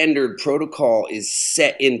standard protocol is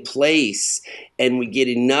set in place, and we get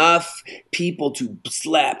enough people to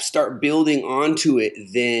start building onto it.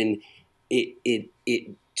 Then it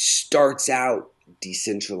starts out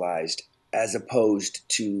decentralized as opposed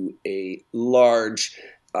to a large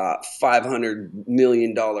 $500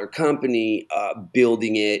 million company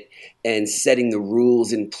building it and setting the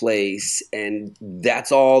rules in place, and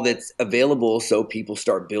that's all that's available. So people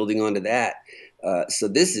start building onto that. So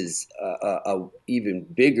this is even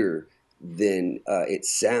bigger than it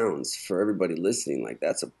sounds for everybody listening. Like,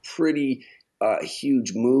 that's a pretty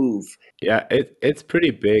huge move. Yeah, it's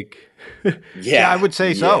pretty big. Yeah, I would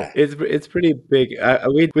say so. It's pretty big.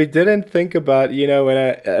 We didn't think about,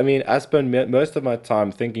 when I spend most of my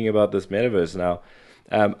time thinking about this metaverse now.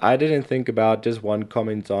 I didn't think about just one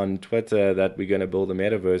comment on Twitter that we're going to build a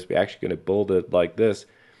metaverse. We're actually going to build it like this.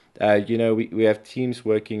 We have teams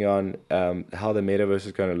working on how the metaverse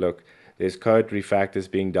is going to look. There's code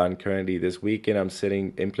refactors being done currently. This weekend, I'm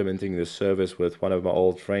implementing this service with one of my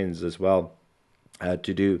old friends as well.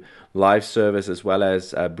 To do live service as well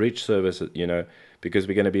as bridge service, because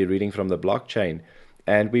we're going to be reading from the blockchain.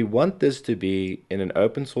 And we want this to be in an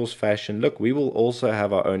open source fashion. Look, we will also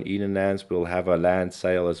have our own Eden Lands. We'll have a land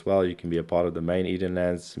sale as well. You can be a part of the main Eden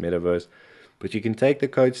Lands metaverse. But you can take the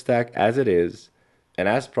code stack as it is, and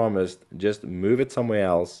as promised, just move it somewhere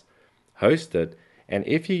else, host it. And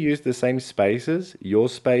if you use the same spaces, your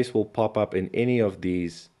space will pop up in any of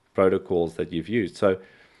these protocols that you've used. So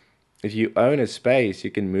if you own a space, you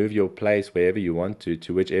can move your place wherever you want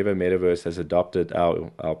to whichever metaverse has adopted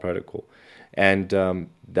our protocol. And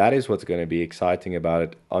that is what's going to be exciting about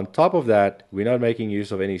it. On top of that, we're not making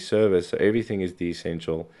use of any service, so everything is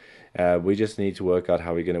decentral. We just need to work out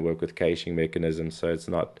how we're going to work with caching mechanisms so it's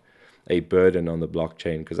not a burden on the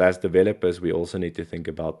blockchain, because as developers, we also need to think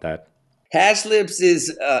about that. HashLips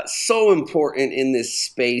is so important in this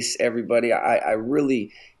space, everybody. I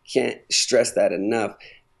really can't stress that enough.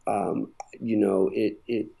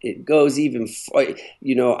 It goes even,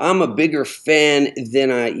 I'm a bigger fan than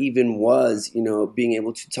I even was, being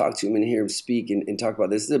able to talk to him and hear him speak and talk about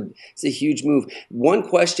this. It's a huge move. One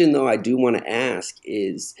question, though, I do want to ask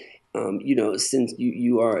is, since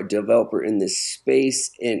you are a developer in this space,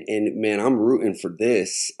 and man, I'm rooting for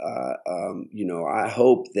this. I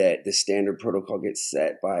hope that the standard protocol gets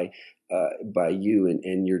set by you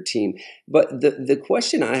and your team. But the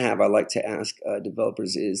question I like to ask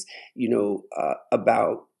developers is,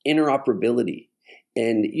 about interoperability.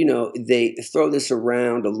 And, they throw this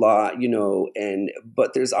around a lot,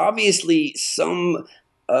 but there's obviously some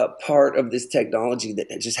part of this technology that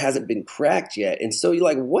just hasn't been cracked yet. And so you're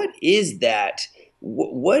like, what is that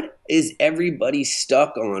what is everybody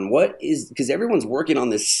stuck on? What is, because everyone's working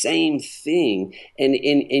on the same thing. And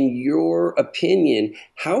in your opinion,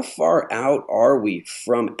 how far out are we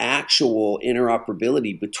from actual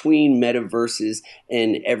interoperability between metaverses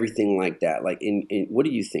and everything like that? Like, what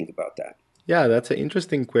do you think about that? Yeah, that's an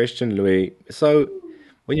interesting question, Louis. So,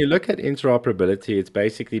 when you look at interoperability, it's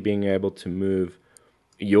basically being able to move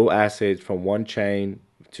your asset from one chain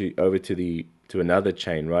to over to another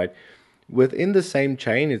chain, right? Within the same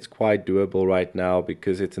chain, it's quite doable right now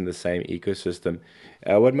because it's in the same ecosystem.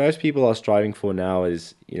 What most people are striving for now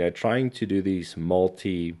is, trying to do these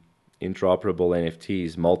multi-interoperable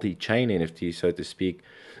NFTs, multi-chain NFTs, so to speak.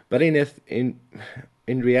 But in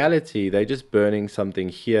reality, they're just burning something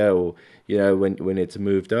here, or when it's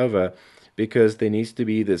moved over, because there needs to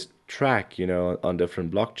be this track, on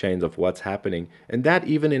different blockchains of what's happening, and that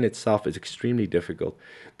even in itself is extremely difficult.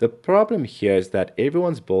 The problem here is that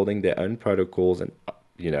everyone's building their own protocols, and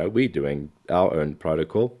we're doing our own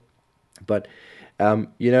protocol, but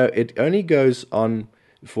it only goes on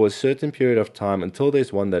for a certain period of time until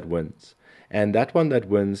there's one that wins. And that one that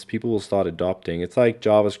wins, people will start adopting. It's like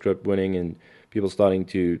JavaScript winning and people starting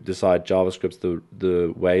to decide JavaScript's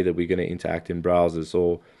the way that we're going to interact in browsers.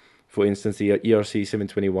 Or, for instance, the ERC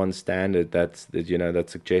 721 standard that's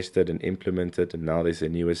suggested and implemented, and now there's a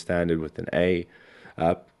newer standard with an A.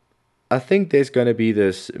 Uh, I think there's going to be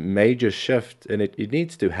this major shift, and it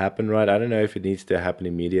needs to happen, right? I don't know if it needs to happen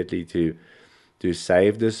immediately to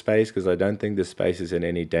save this space, because I don't think this space is in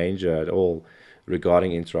any danger at all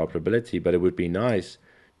regarding interoperability. But it would be nice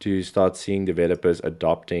to start seeing developers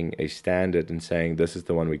adopting a standard and saying this is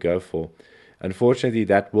the one we go for. Unfortunately,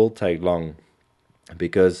 that will take long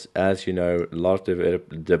because, as you know, a lot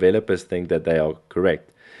of developers think that they are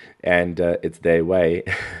correct and it's their way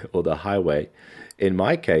or the highway. In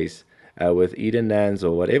my case, with Eden Lands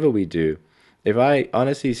or whatever we do, if I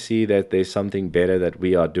honestly see that there's something better that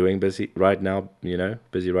we are doing busy right now,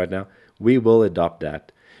 we will adopt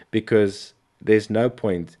that, because there's no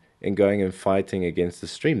point in going and fighting against the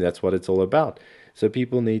stream. That's what it's all about. So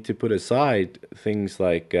people need to put aside things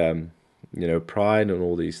like pride and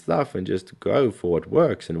all these stuff, and just go for what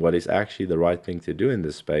works and what is actually the right thing to do in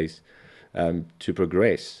this space, to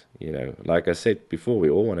progress. Like I said before,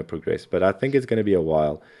 we all want to progress, but I think it's going to be a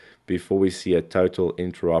while before we see a total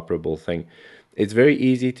interoperable thing. It's very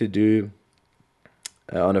easy to do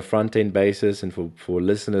on a front end basis, and for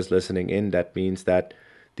listeners listening in, that means that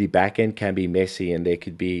the back end can be messy and there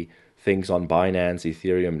could be things on Binance,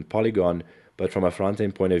 Ethereum, and Polygon. But from a front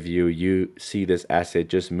end point of view, you see this asset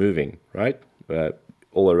just moving, right?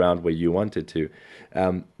 All around where you want it to.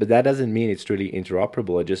 But that doesn't mean it's truly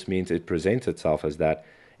interoperable. It just means it presents itself as that.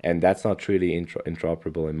 And that's not truly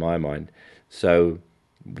interoperable in my mind. So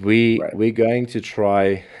Right. we're going to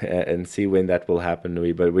try and see when that will happen,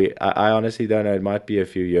 Louis. But I honestly don't know. It might be a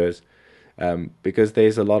few years, because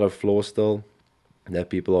there's a lot of flaws still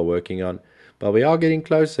that people are working on. But we are getting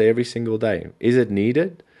closer every single day. Is it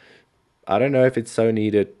needed? I don't know if it's so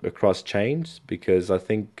needed across chains, because I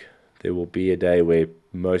think there will be a day where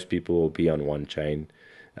most people will be on one chain,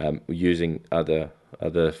 using other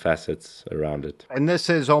facets around it. And this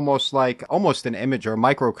is almost an image or a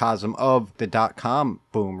microcosm of the .com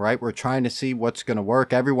boom, right? We're trying to see what's going to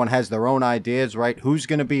work. Everyone has their own ideas, right? Who's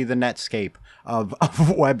going to be the Netscape of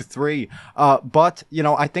Web3? But,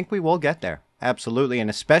 I think we will get there. Absolutely. And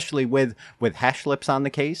especially with HashLips on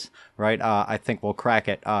the case, right? I think we'll crack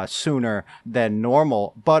it sooner than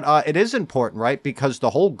normal. But it is important, right? Because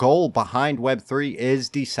the whole goal behind Web3 is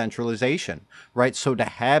decentralization, right? So to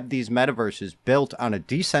have these metaverses built on a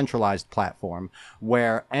decentralized platform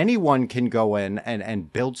where anyone can go in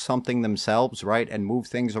and build something themselves, right? And move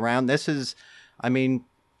things around. This is, I mean,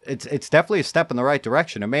 it's definitely a step in the right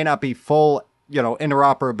direction. It may not be full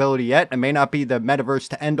interoperability yet. It may not be the metaverse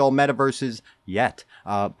to end all metaverses yet,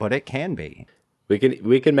 but it can be. We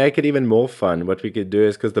can make it even more fun. What we could do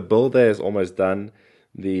is, because the builder is almost done,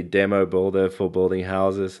 the demo builder for building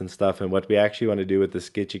houses and stuff. And what we actually want to do with the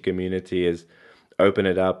sketchy community is open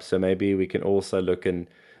it up. So maybe we can also look in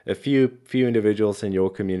a few individuals in your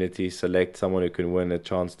community, select someone who can win a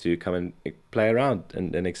chance to come and play around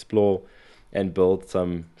and explore and build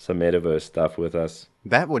some metaverse stuff with us.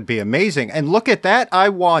 That would be amazing. And look at that. I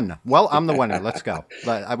won. Well, I'm the winner. Let's go.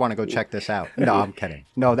 I want to go check this out. No, I'm kidding.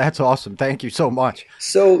 No, that's awesome. Thank you so much.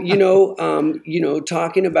 So,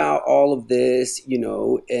 talking about all of this,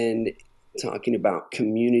 and talking about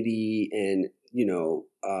community and,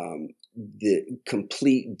 the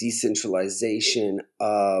complete decentralization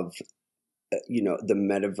of, the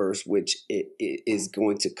metaverse, which it is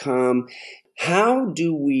going to come. How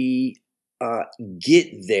do we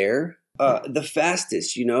get there? the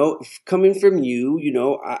fastest, coming from you,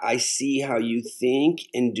 I see how you think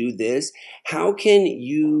and do this. How can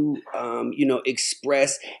you,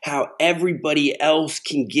 express how everybody else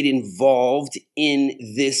can get involved in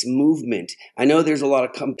this movement? I know there's a lot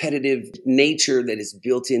of competitive nature that is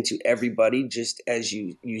built into everybody, just as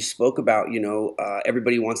you spoke about,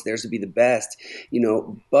 everybody wants theirs to be the best,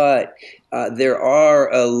 but there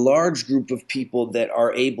are a large group of people that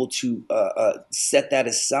are able to set that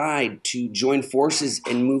aside to join forces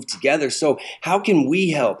and move together. So how can we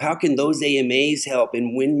help? How can those AMAs help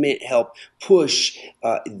and WinMint help push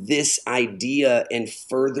this idea and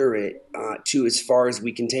further it to as far as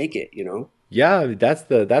we can take it, Yeah, that's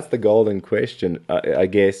the golden question, I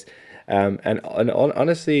guess. And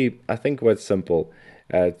honestly, I think what's simple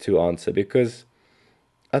to answer, because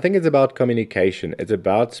I think it's about communication. It's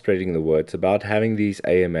about spreading the word. It's about having these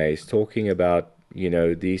AMAs, talking about,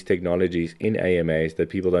 these technologies in AMAs that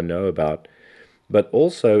people don't know about, but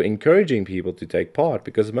also encouraging people to take part,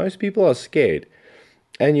 because most people are scared.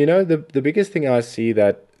 And the biggest thing I see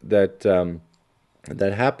that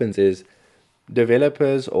happens is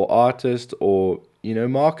developers or artists or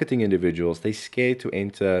marketing individuals, they're scared to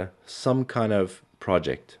enter some kind of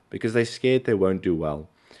project because they're scared they won't do well.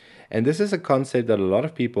 And this is a concept that a lot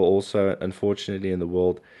of people also, unfortunately, in the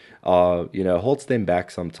world holds them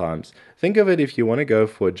back sometimes. Think of it, if you want to go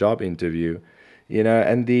for a job interview,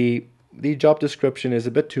 and the job description is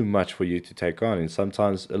a bit too much for you to take on. And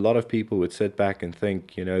sometimes a lot of people would sit back and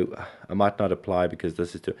think, I might not apply because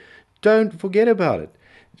this is too. Don't forget about it.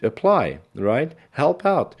 Apply, right? Help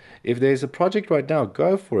out. If there's a project right now,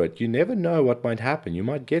 go for it. You never know what might happen. You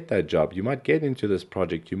might get that job. You might get into this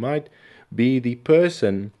project. You might be the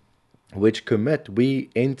person which commit. We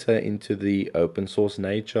enter into the open source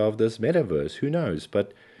nature of this metaverse. Who knows?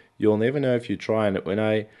 But you'll never know if you try. And when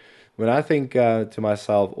I think to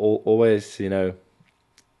myself, always,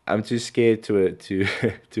 I'm too scared to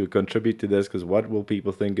to contribute to this, because what will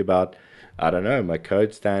people think about, I don't know, my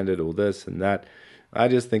code standard or this and that. I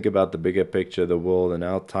just think about the bigger picture, the world, and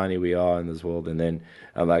how tiny we are in this world. And then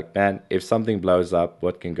I'm like, man, if something blows up,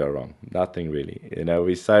 what can go wrong? Nothing really.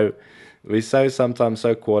 We're so sometimes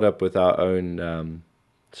so caught up with our own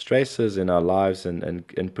stresses in our lives,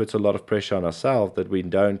 and puts a lot of pressure on ourselves that we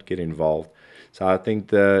don't get involved. So I think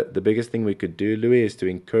the biggest thing we could do, Louis, is to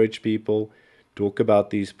encourage people, talk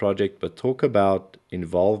about these projects, but talk about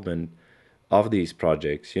involvement of these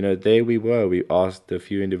projects. There we were. We asked a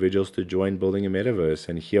few individuals to join building a metaverse,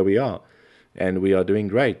 and here we are. And we are doing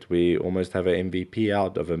great. We almost have an MVP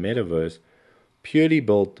out of a metaverse purely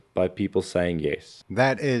built by people saying yes.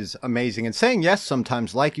 That is amazing. And saying yes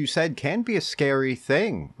sometimes, like you said, can be a scary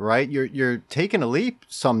thing, right? You're taking a leap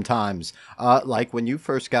sometimes. Like when you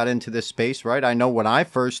first got into this space, right? I know when I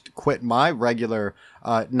first quit my regular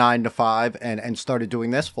 9 to 5 and started doing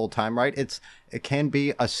this full time, right? It can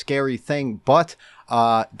be a scary thing, but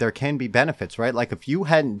there can be benefits, right? Like if you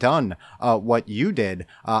hadn't done what you did,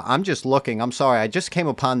 I'm just looking. I'm sorry, I just came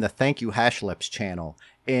upon the Thank You HashLips channel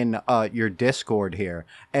in your Discord here.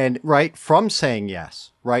 And right from saying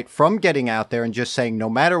yes, right from getting out there and just saying, no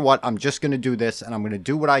matter what, I'm just going to do this, and I'm going to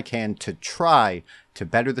do what I can to try to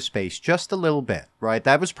better the space just a little bit, right?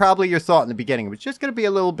 That was probably your thought in the beginning. It was just going to be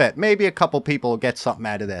a little bit. Maybe a couple people will get something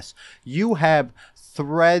out of this. You have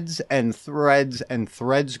threads and threads and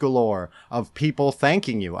threads galore of people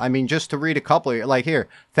thanking you. I mean, just to read a couple, like here,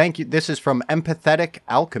 thank you. This is from Empathetic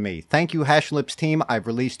Alchemy. Thank you, HashLips team. I've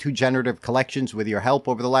released 2 generative collections with your help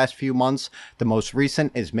over the last few months. The most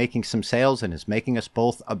recent is making some sales and is making us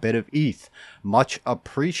both a bit of ETH. Much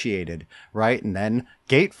appreciated, right? And then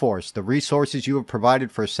Gateforce, the resources you have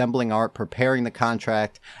provided for assembling art, preparing the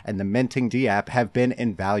contract, and the minting DApp have been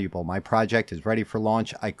invaluable. My project is ready for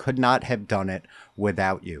launch. I could not have done it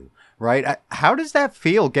without you, right? How does that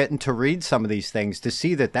feel, getting to read some of these things, to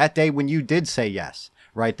see that day when you did say yes,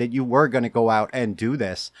 right, that you were going to go out and do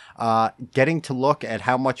this, getting to look at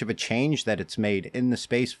how much of a change that it's made in the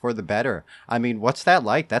space for the better? I mean, what's that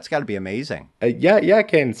like? That's got to be amazing. Yeah,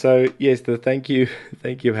 Ken. So yes, the thank you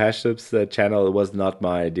HashLips channel was not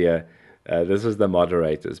my idea. This was the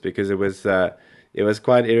moderators, because it was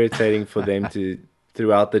quite irritating for them to,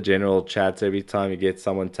 throughout the general chats, every time you get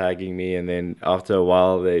someone tagging me, and then after a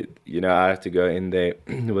while I have to go in there.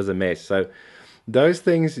 It was a mess. So those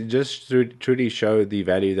things just truly show the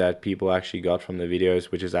value that people actually got from the videos,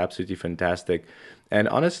 which is absolutely fantastic. And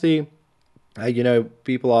honestly,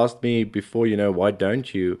 people asked me before, why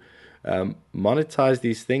don't you monetize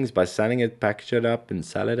these things by selling it, package it up, and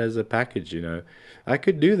sell it as a package? I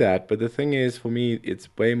could do that, but the thing is, for me, it's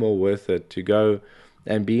way more worth it to go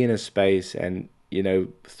and be in a space and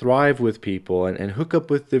thrive with people and hook up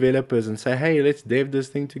with developers and say, hey, let's dev this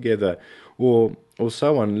thing together, or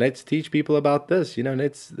so on. Let's teach people about this.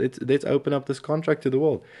 Let's open up this contract to the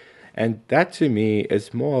world. And that to me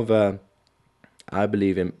is more of a, I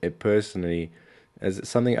believe in it personally, as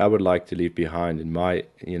something I would like to leave behind in my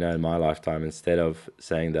lifetime, instead of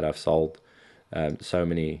saying that I've sold so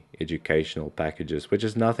many educational packages, which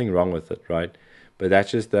is nothing wrong with it, right? But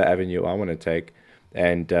that's just the avenue I want to take,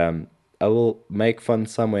 and I will make fun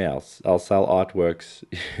somewhere else. I'll sell artworks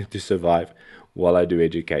to survive while I do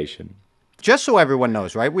education. Just so everyone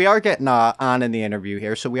knows, right? We are getting on in the interview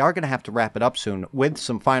here, so we are going to have to wrap it up soon with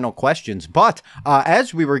some final questions. But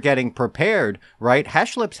as we were getting prepared, right,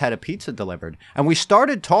 HashLips had a pizza delivered, and we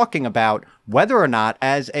started talking about whether or not,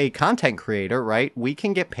 as a content creator, right, we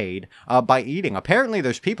can get paid by eating. Apparently,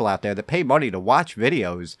 there's people out there that pay money to watch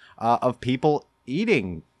videos of people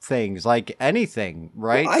eating things, like anything,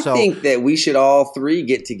 right? Well, I think that we should all three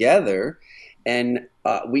get together and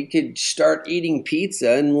we could start eating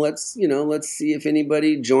pizza, and let's see if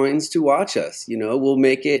anybody joins to watch us. We'll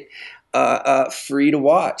make it free to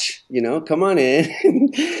watch. Come on in,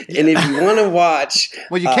 and if you want to watch,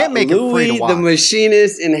 well, you can't make Louis, it free to watch. the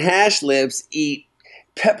Machinist, and HashLips eat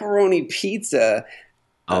pepperoni pizza.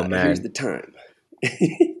 Oh man, here's the time.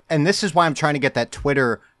 And this is why I'm trying to get that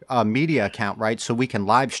Twitter media account, right? So we can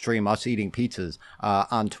live stream us eating pizzas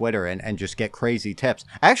on Twitter and just get crazy tips.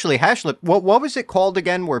 Actually, HashLip, what was it called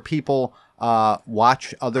again, where people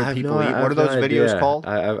watch other people eat? What are those videos called?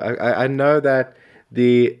 I know that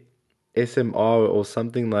the SMR or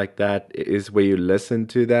something like that is where you listen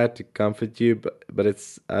to that to comfort you, but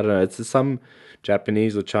it's, I don't know, it's some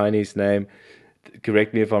Japanese or Chinese name.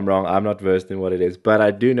 Correct me if I'm wrong. I'm not versed in what it is, but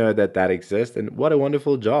I do know that exists, and what a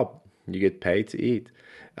wonderful job. You get paid to eat.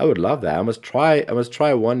 I would love that. I must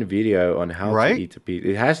try one video on how to eat a pizza.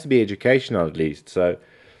 It has to be educational at least. So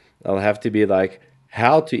I'll have to be like,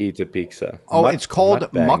 how to eat a pizza. Oh, it's called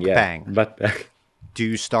mukbang. Yeah. Mukbang. Do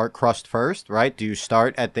you start crust first, right? Do you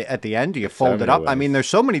start at the end? Do you fold it up? I mean, there's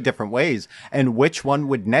so many different ways. And which one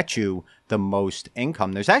would net you the most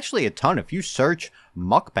income? There's actually a ton. If you search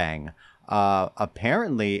mukbang,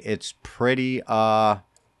 apparently it's pretty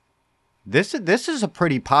this is a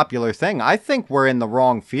pretty popular thing. I think we're in the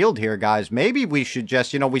wrong field here, guys. Maybe we should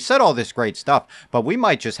just, we said all this great stuff, but we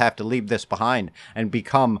might just have to leave this behind and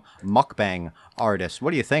become mukbang artists.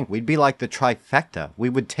 What do you think? We'd be like the trifecta. We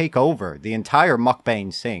would take over the entire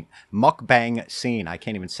mukbang scene. Mukbang scene. I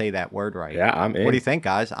can't even say that word right. Yeah, I'm in. What do you think,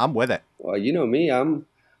 guys? I'm with it. Well, you know me, I'm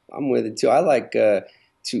with it too. I like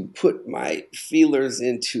to put my feelers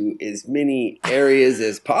into as many areas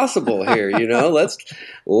as possible here.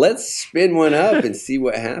 Let's spin one up and see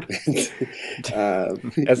what happens.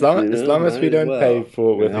 As long as we don't pay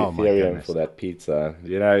for with Ethereum for that pizza.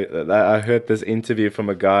 I heard this interview from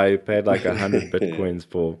a guy who paid like 100 Bitcoins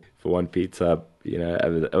for one pizza.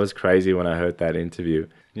 It was crazy when I heard that interview.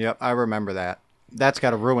 Yep, I remember that. That's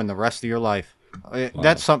got to ruin the rest of your life. Wow.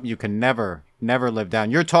 That's something you can never live down.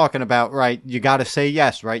 You're talking about, right, you got to say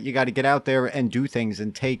yes, right? You got to get out there and do things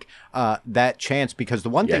and take that chance, because the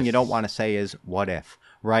one thing you don't want to say is, what if,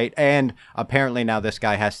 right? And apparently now this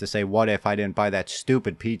guy has to say, what if I didn't buy that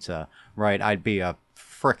stupid pizza, right? I'd be a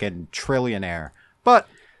frickin' trillionaire. But,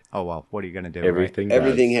 oh well, what are you going to do?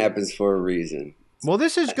 Everything happens for a reason. Well,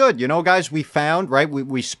 this is good. Guys, we found, right,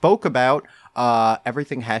 we spoke about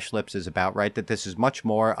everything HashLips is about, right? That this is much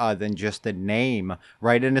more than just a name,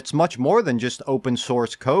 right? And it's much more than just open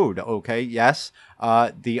source code, okay? Yes,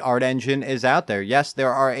 the art engine is out there. Yes,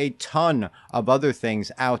 there are a ton of other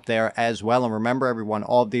things out there as well. And remember, everyone,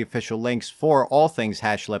 all of the official links for all things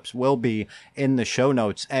HashLips will be in the show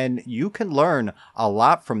notes. And you can learn a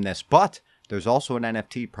lot from this, but there's also an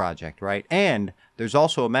NFT project, right? And there's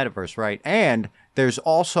also a metaverse, right? And there's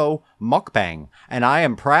also mukbang. And I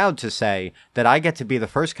am proud to say that I get to be the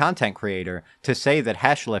first content creator to say that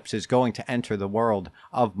HashLips is going to enter the world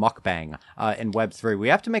of mukbang in Web3. We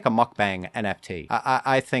have to make a mukbang NFT.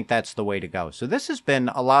 I think that's the way to go. So this has been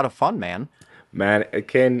a lot of fun, man. Man,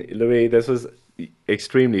 Ken, Louis, this was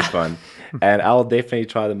extremely fun. And I'll definitely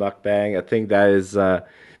try the mukbang. I think that is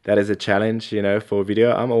a challenge, for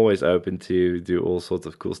video. I'm always open to do all sorts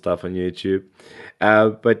of cool stuff on YouTube.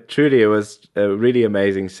 But truly, it was really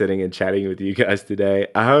amazing sitting and chatting with you guys today.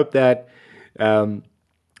 I hope that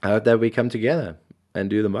we come together and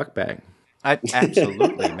do the mukbang.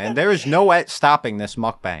 Absolutely, man. There is no stopping this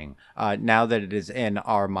mukbang now that it is in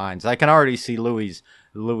our minds. I can already see Louis'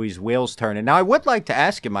 wheels turning. Now, I would like to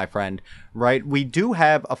ask you, my friend, right? We do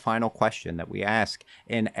have a final question that we ask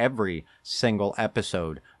in every single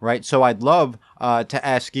episode, right? So I'd love to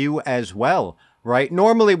ask you as well. right?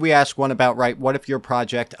 Normally we ask one about, right, what if your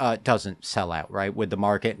project doesn't sell out, right, with the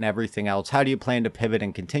market and everything else? How do you plan to pivot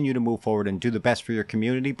and continue to move forward and do the best for your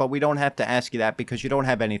community? But we don't have to ask you that because you don't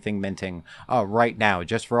have anything minting right now,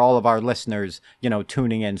 just for all of our listeners,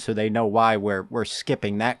 tuning in so they know why we're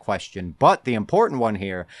skipping that question. But the important one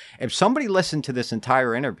here, if somebody listened to this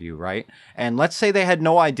entire interview, right, and let's say they had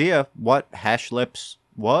no idea what HashLips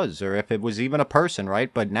was, or if it was even a person,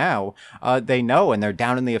 right? But now they know, and they're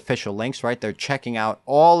down in the official links, right? They're checking out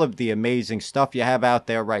all of the amazing stuff you have out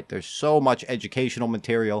there, right? There's so much educational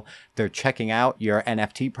material. They're checking out your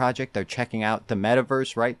NFT project. They're checking out the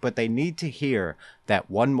metaverse, right? But they need to hear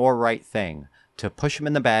that one more right thing to push them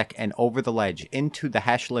in the back and over the ledge into the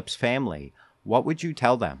HashLips family. What would you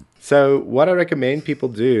tell them? So what I recommend people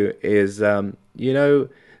do is,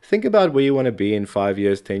 think about where you want to be in 5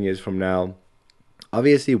 years, 10 years from now.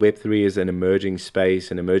 Obviously, Web3 is an emerging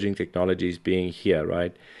space and emerging technologies being here,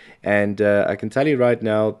 right? And I can tell you right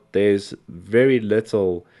now, there's very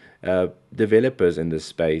little developers in this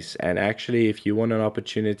space. And actually, if you want an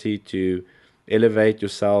opportunity to elevate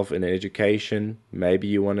yourself in education, maybe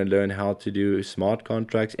you want to learn how to do smart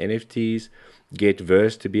contracts, NFTs, get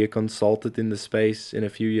versed to be a consultant in the space in a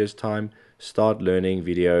few years' time, start learning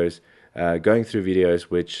videos, going through videos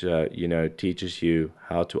which teaches you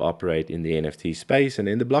how to operate in the NFT space and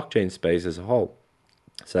in the blockchain space as a whole.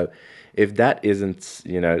 So if that isn't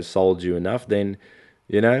sold you enough, then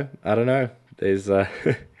I don't know. There's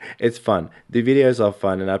it's fun. The videos are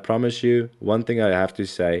fun, and I promise you, one thing I have to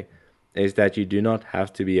say is that you do not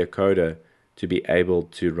have to be a coder to be able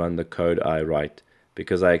to run the code I write,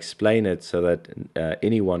 because I explain it so that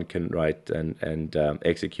anyone can write and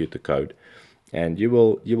execute the code. And you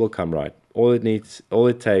will come right. All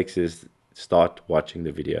it takes is start watching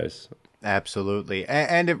the videos. Absolutely.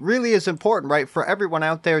 And it really is important, right, for everyone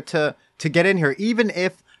out there to get in here, even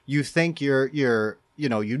if you think you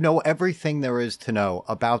know everything there is to know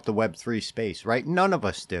about the Web3 space, right? None of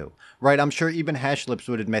us do, right? I'm sure even HashLips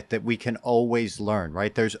would admit that we can always learn,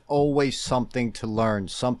 right? There's always something to learn,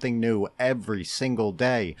 something new every single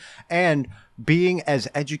day. And being as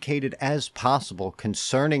educated as possible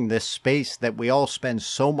concerning this space that we all spend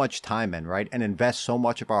so much time in, right? And invest so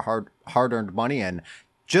much of our hard-earned money in,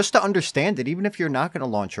 just to understand it, even if you're not going to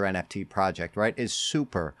launch your NFT project, right, is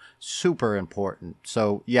super, super important.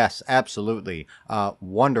 So yes, absolutely.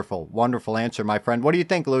 Wonderful, wonderful answer, my friend. What do you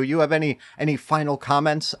think, Lou? You have any final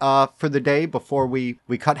comments for the day before we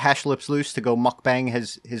cut HashLips loose to go mukbang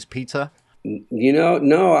his pizza?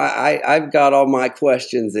 No, I've got all my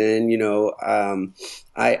questions in.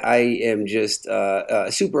 I am just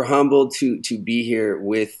super humbled to be here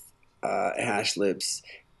with HashLips.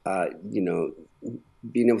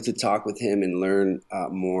 Being able to talk with him and learn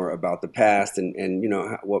more about the past and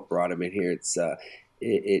what brought him in here.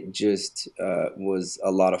 It just was a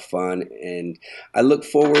lot of fun, and I look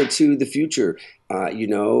forward to the future.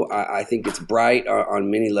 I think it's bright on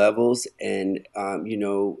many levels, and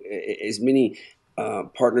as many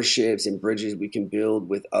partnerships and bridges we can build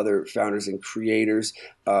with other founders and creators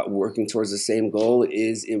working towards the same goal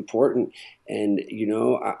is important. And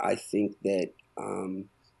I think that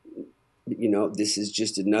this is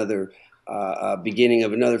just another beginning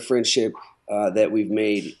of another friendship that we've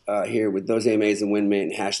made here with those AMAs and Windmint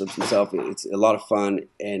and HashLips himself. It's a lot of fun,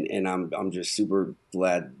 and I'm just super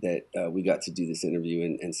glad that we got to do this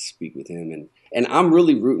interview and speak with him. And I'm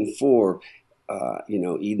really rooting for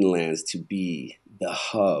Edenlands to be the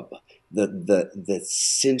hub, the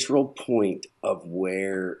central point of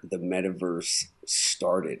where the metaverse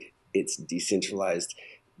started. Its decentralized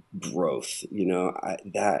growth.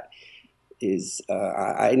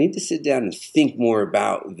 I need to sit down and think more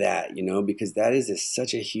about that, because that is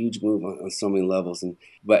such a huge move on so many levels.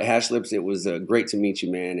 But HashLips, it was great to meet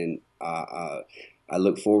you, man, and I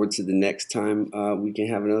look forward to the next time we can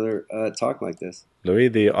have another talk like this. Louis,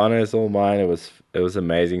 the honor is all mine. It was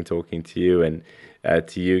amazing talking to you, and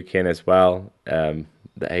to you, Ken, as well. The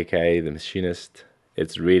AKA the Machinist.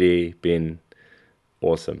 It's really been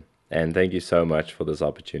awesome, and thank you so much for this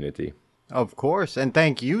opportunity. Of course, and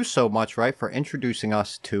thank you so much, right, for introducing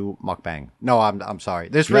us to mukbang. No, I'm sorry.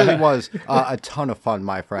 This really was a ton of fun,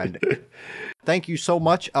 my friend. Thank you so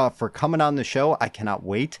much for coming on the show. I cannot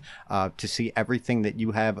wait to see everything that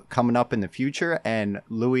you have coming up in the future, and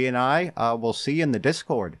Louis and I will see you in the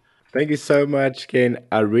Discord. Thank you so much, Ken.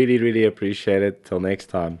 I really, really appreciate it. Till next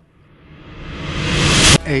time.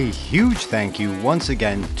 A huge thank you once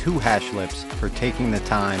again to HashLips for taking the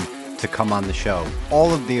time to come on the show.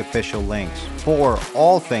 All of the official links for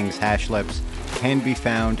all things HashLips can be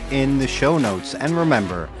found in the show notes. And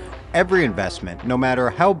remember, every investment, no matter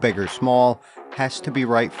how big or small, has to be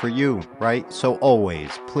right for you, right? So always,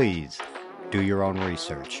 please, do your own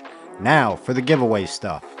research. Now for the giveaway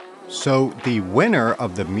stuff. So the winner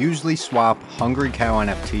of the Muesli Swap Hungry Cow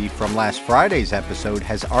NFT from last Friday's episode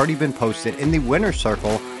has already been posted in the winner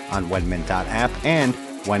circle on whenmint.app and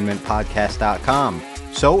whenmintpodcast.com.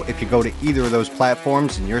 So if you go to either of those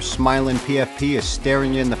platforms and your smiling PFP is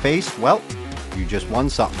staring you in the face, well, you just won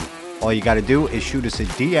something. All you got to do is shoot us a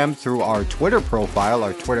DM through our Twitter profile.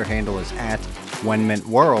 Our Twitter handle is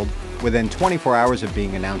 @WhenMintWorld within 24 hours of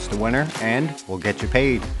being announced a winner, and we'll get you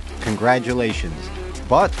paid. Congratulations.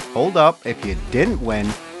 But hold up, if you didn't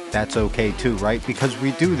win, that's okay too, right? Because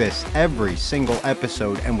we do this every single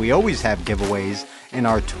episode, and we always have giveaways in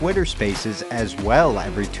our Twitter spaces as well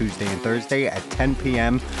every Tuesday and Thursday at 10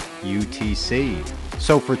 p.m. UTC.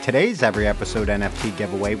 So for today's every episode NFT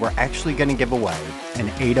giveaway, we're actually going to give away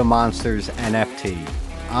an Ada Monsters NFT.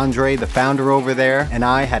 Andre, the founder over there, and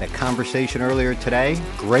I had a conversation earlier today.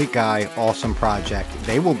 Great guy, awesome project.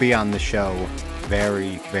 They will be on the show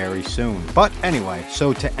very, very soon. But anyway,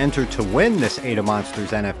 so to enter to win this Ada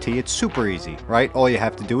Monsters NFT, it's super easy, right? All you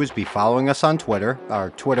have to do is be following us on Twitter. Our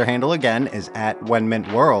Twitter handle again is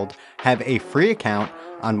 @WhenMintWorld. Have a free account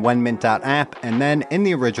on whenmint.app, and then in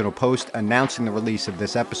the original post announcing the release of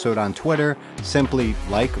this episode on Twitter, simply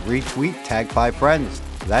like, retweet, tag 5 friends.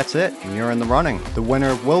 That's it, and you're in the running. The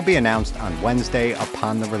winner will be announced on Wednesday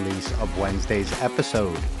upon the release of Wednesday's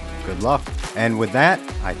episode. Good luck. And with that,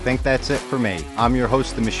 I think that's it for me. I'm your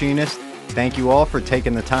host, The Machinist. Thank you all for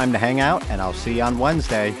taking the time to hang out, and I'll see you on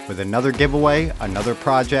Wednesday with another giveaway, another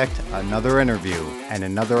project, another interview, and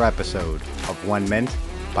another episode of One Mint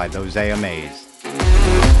by Those AMAs.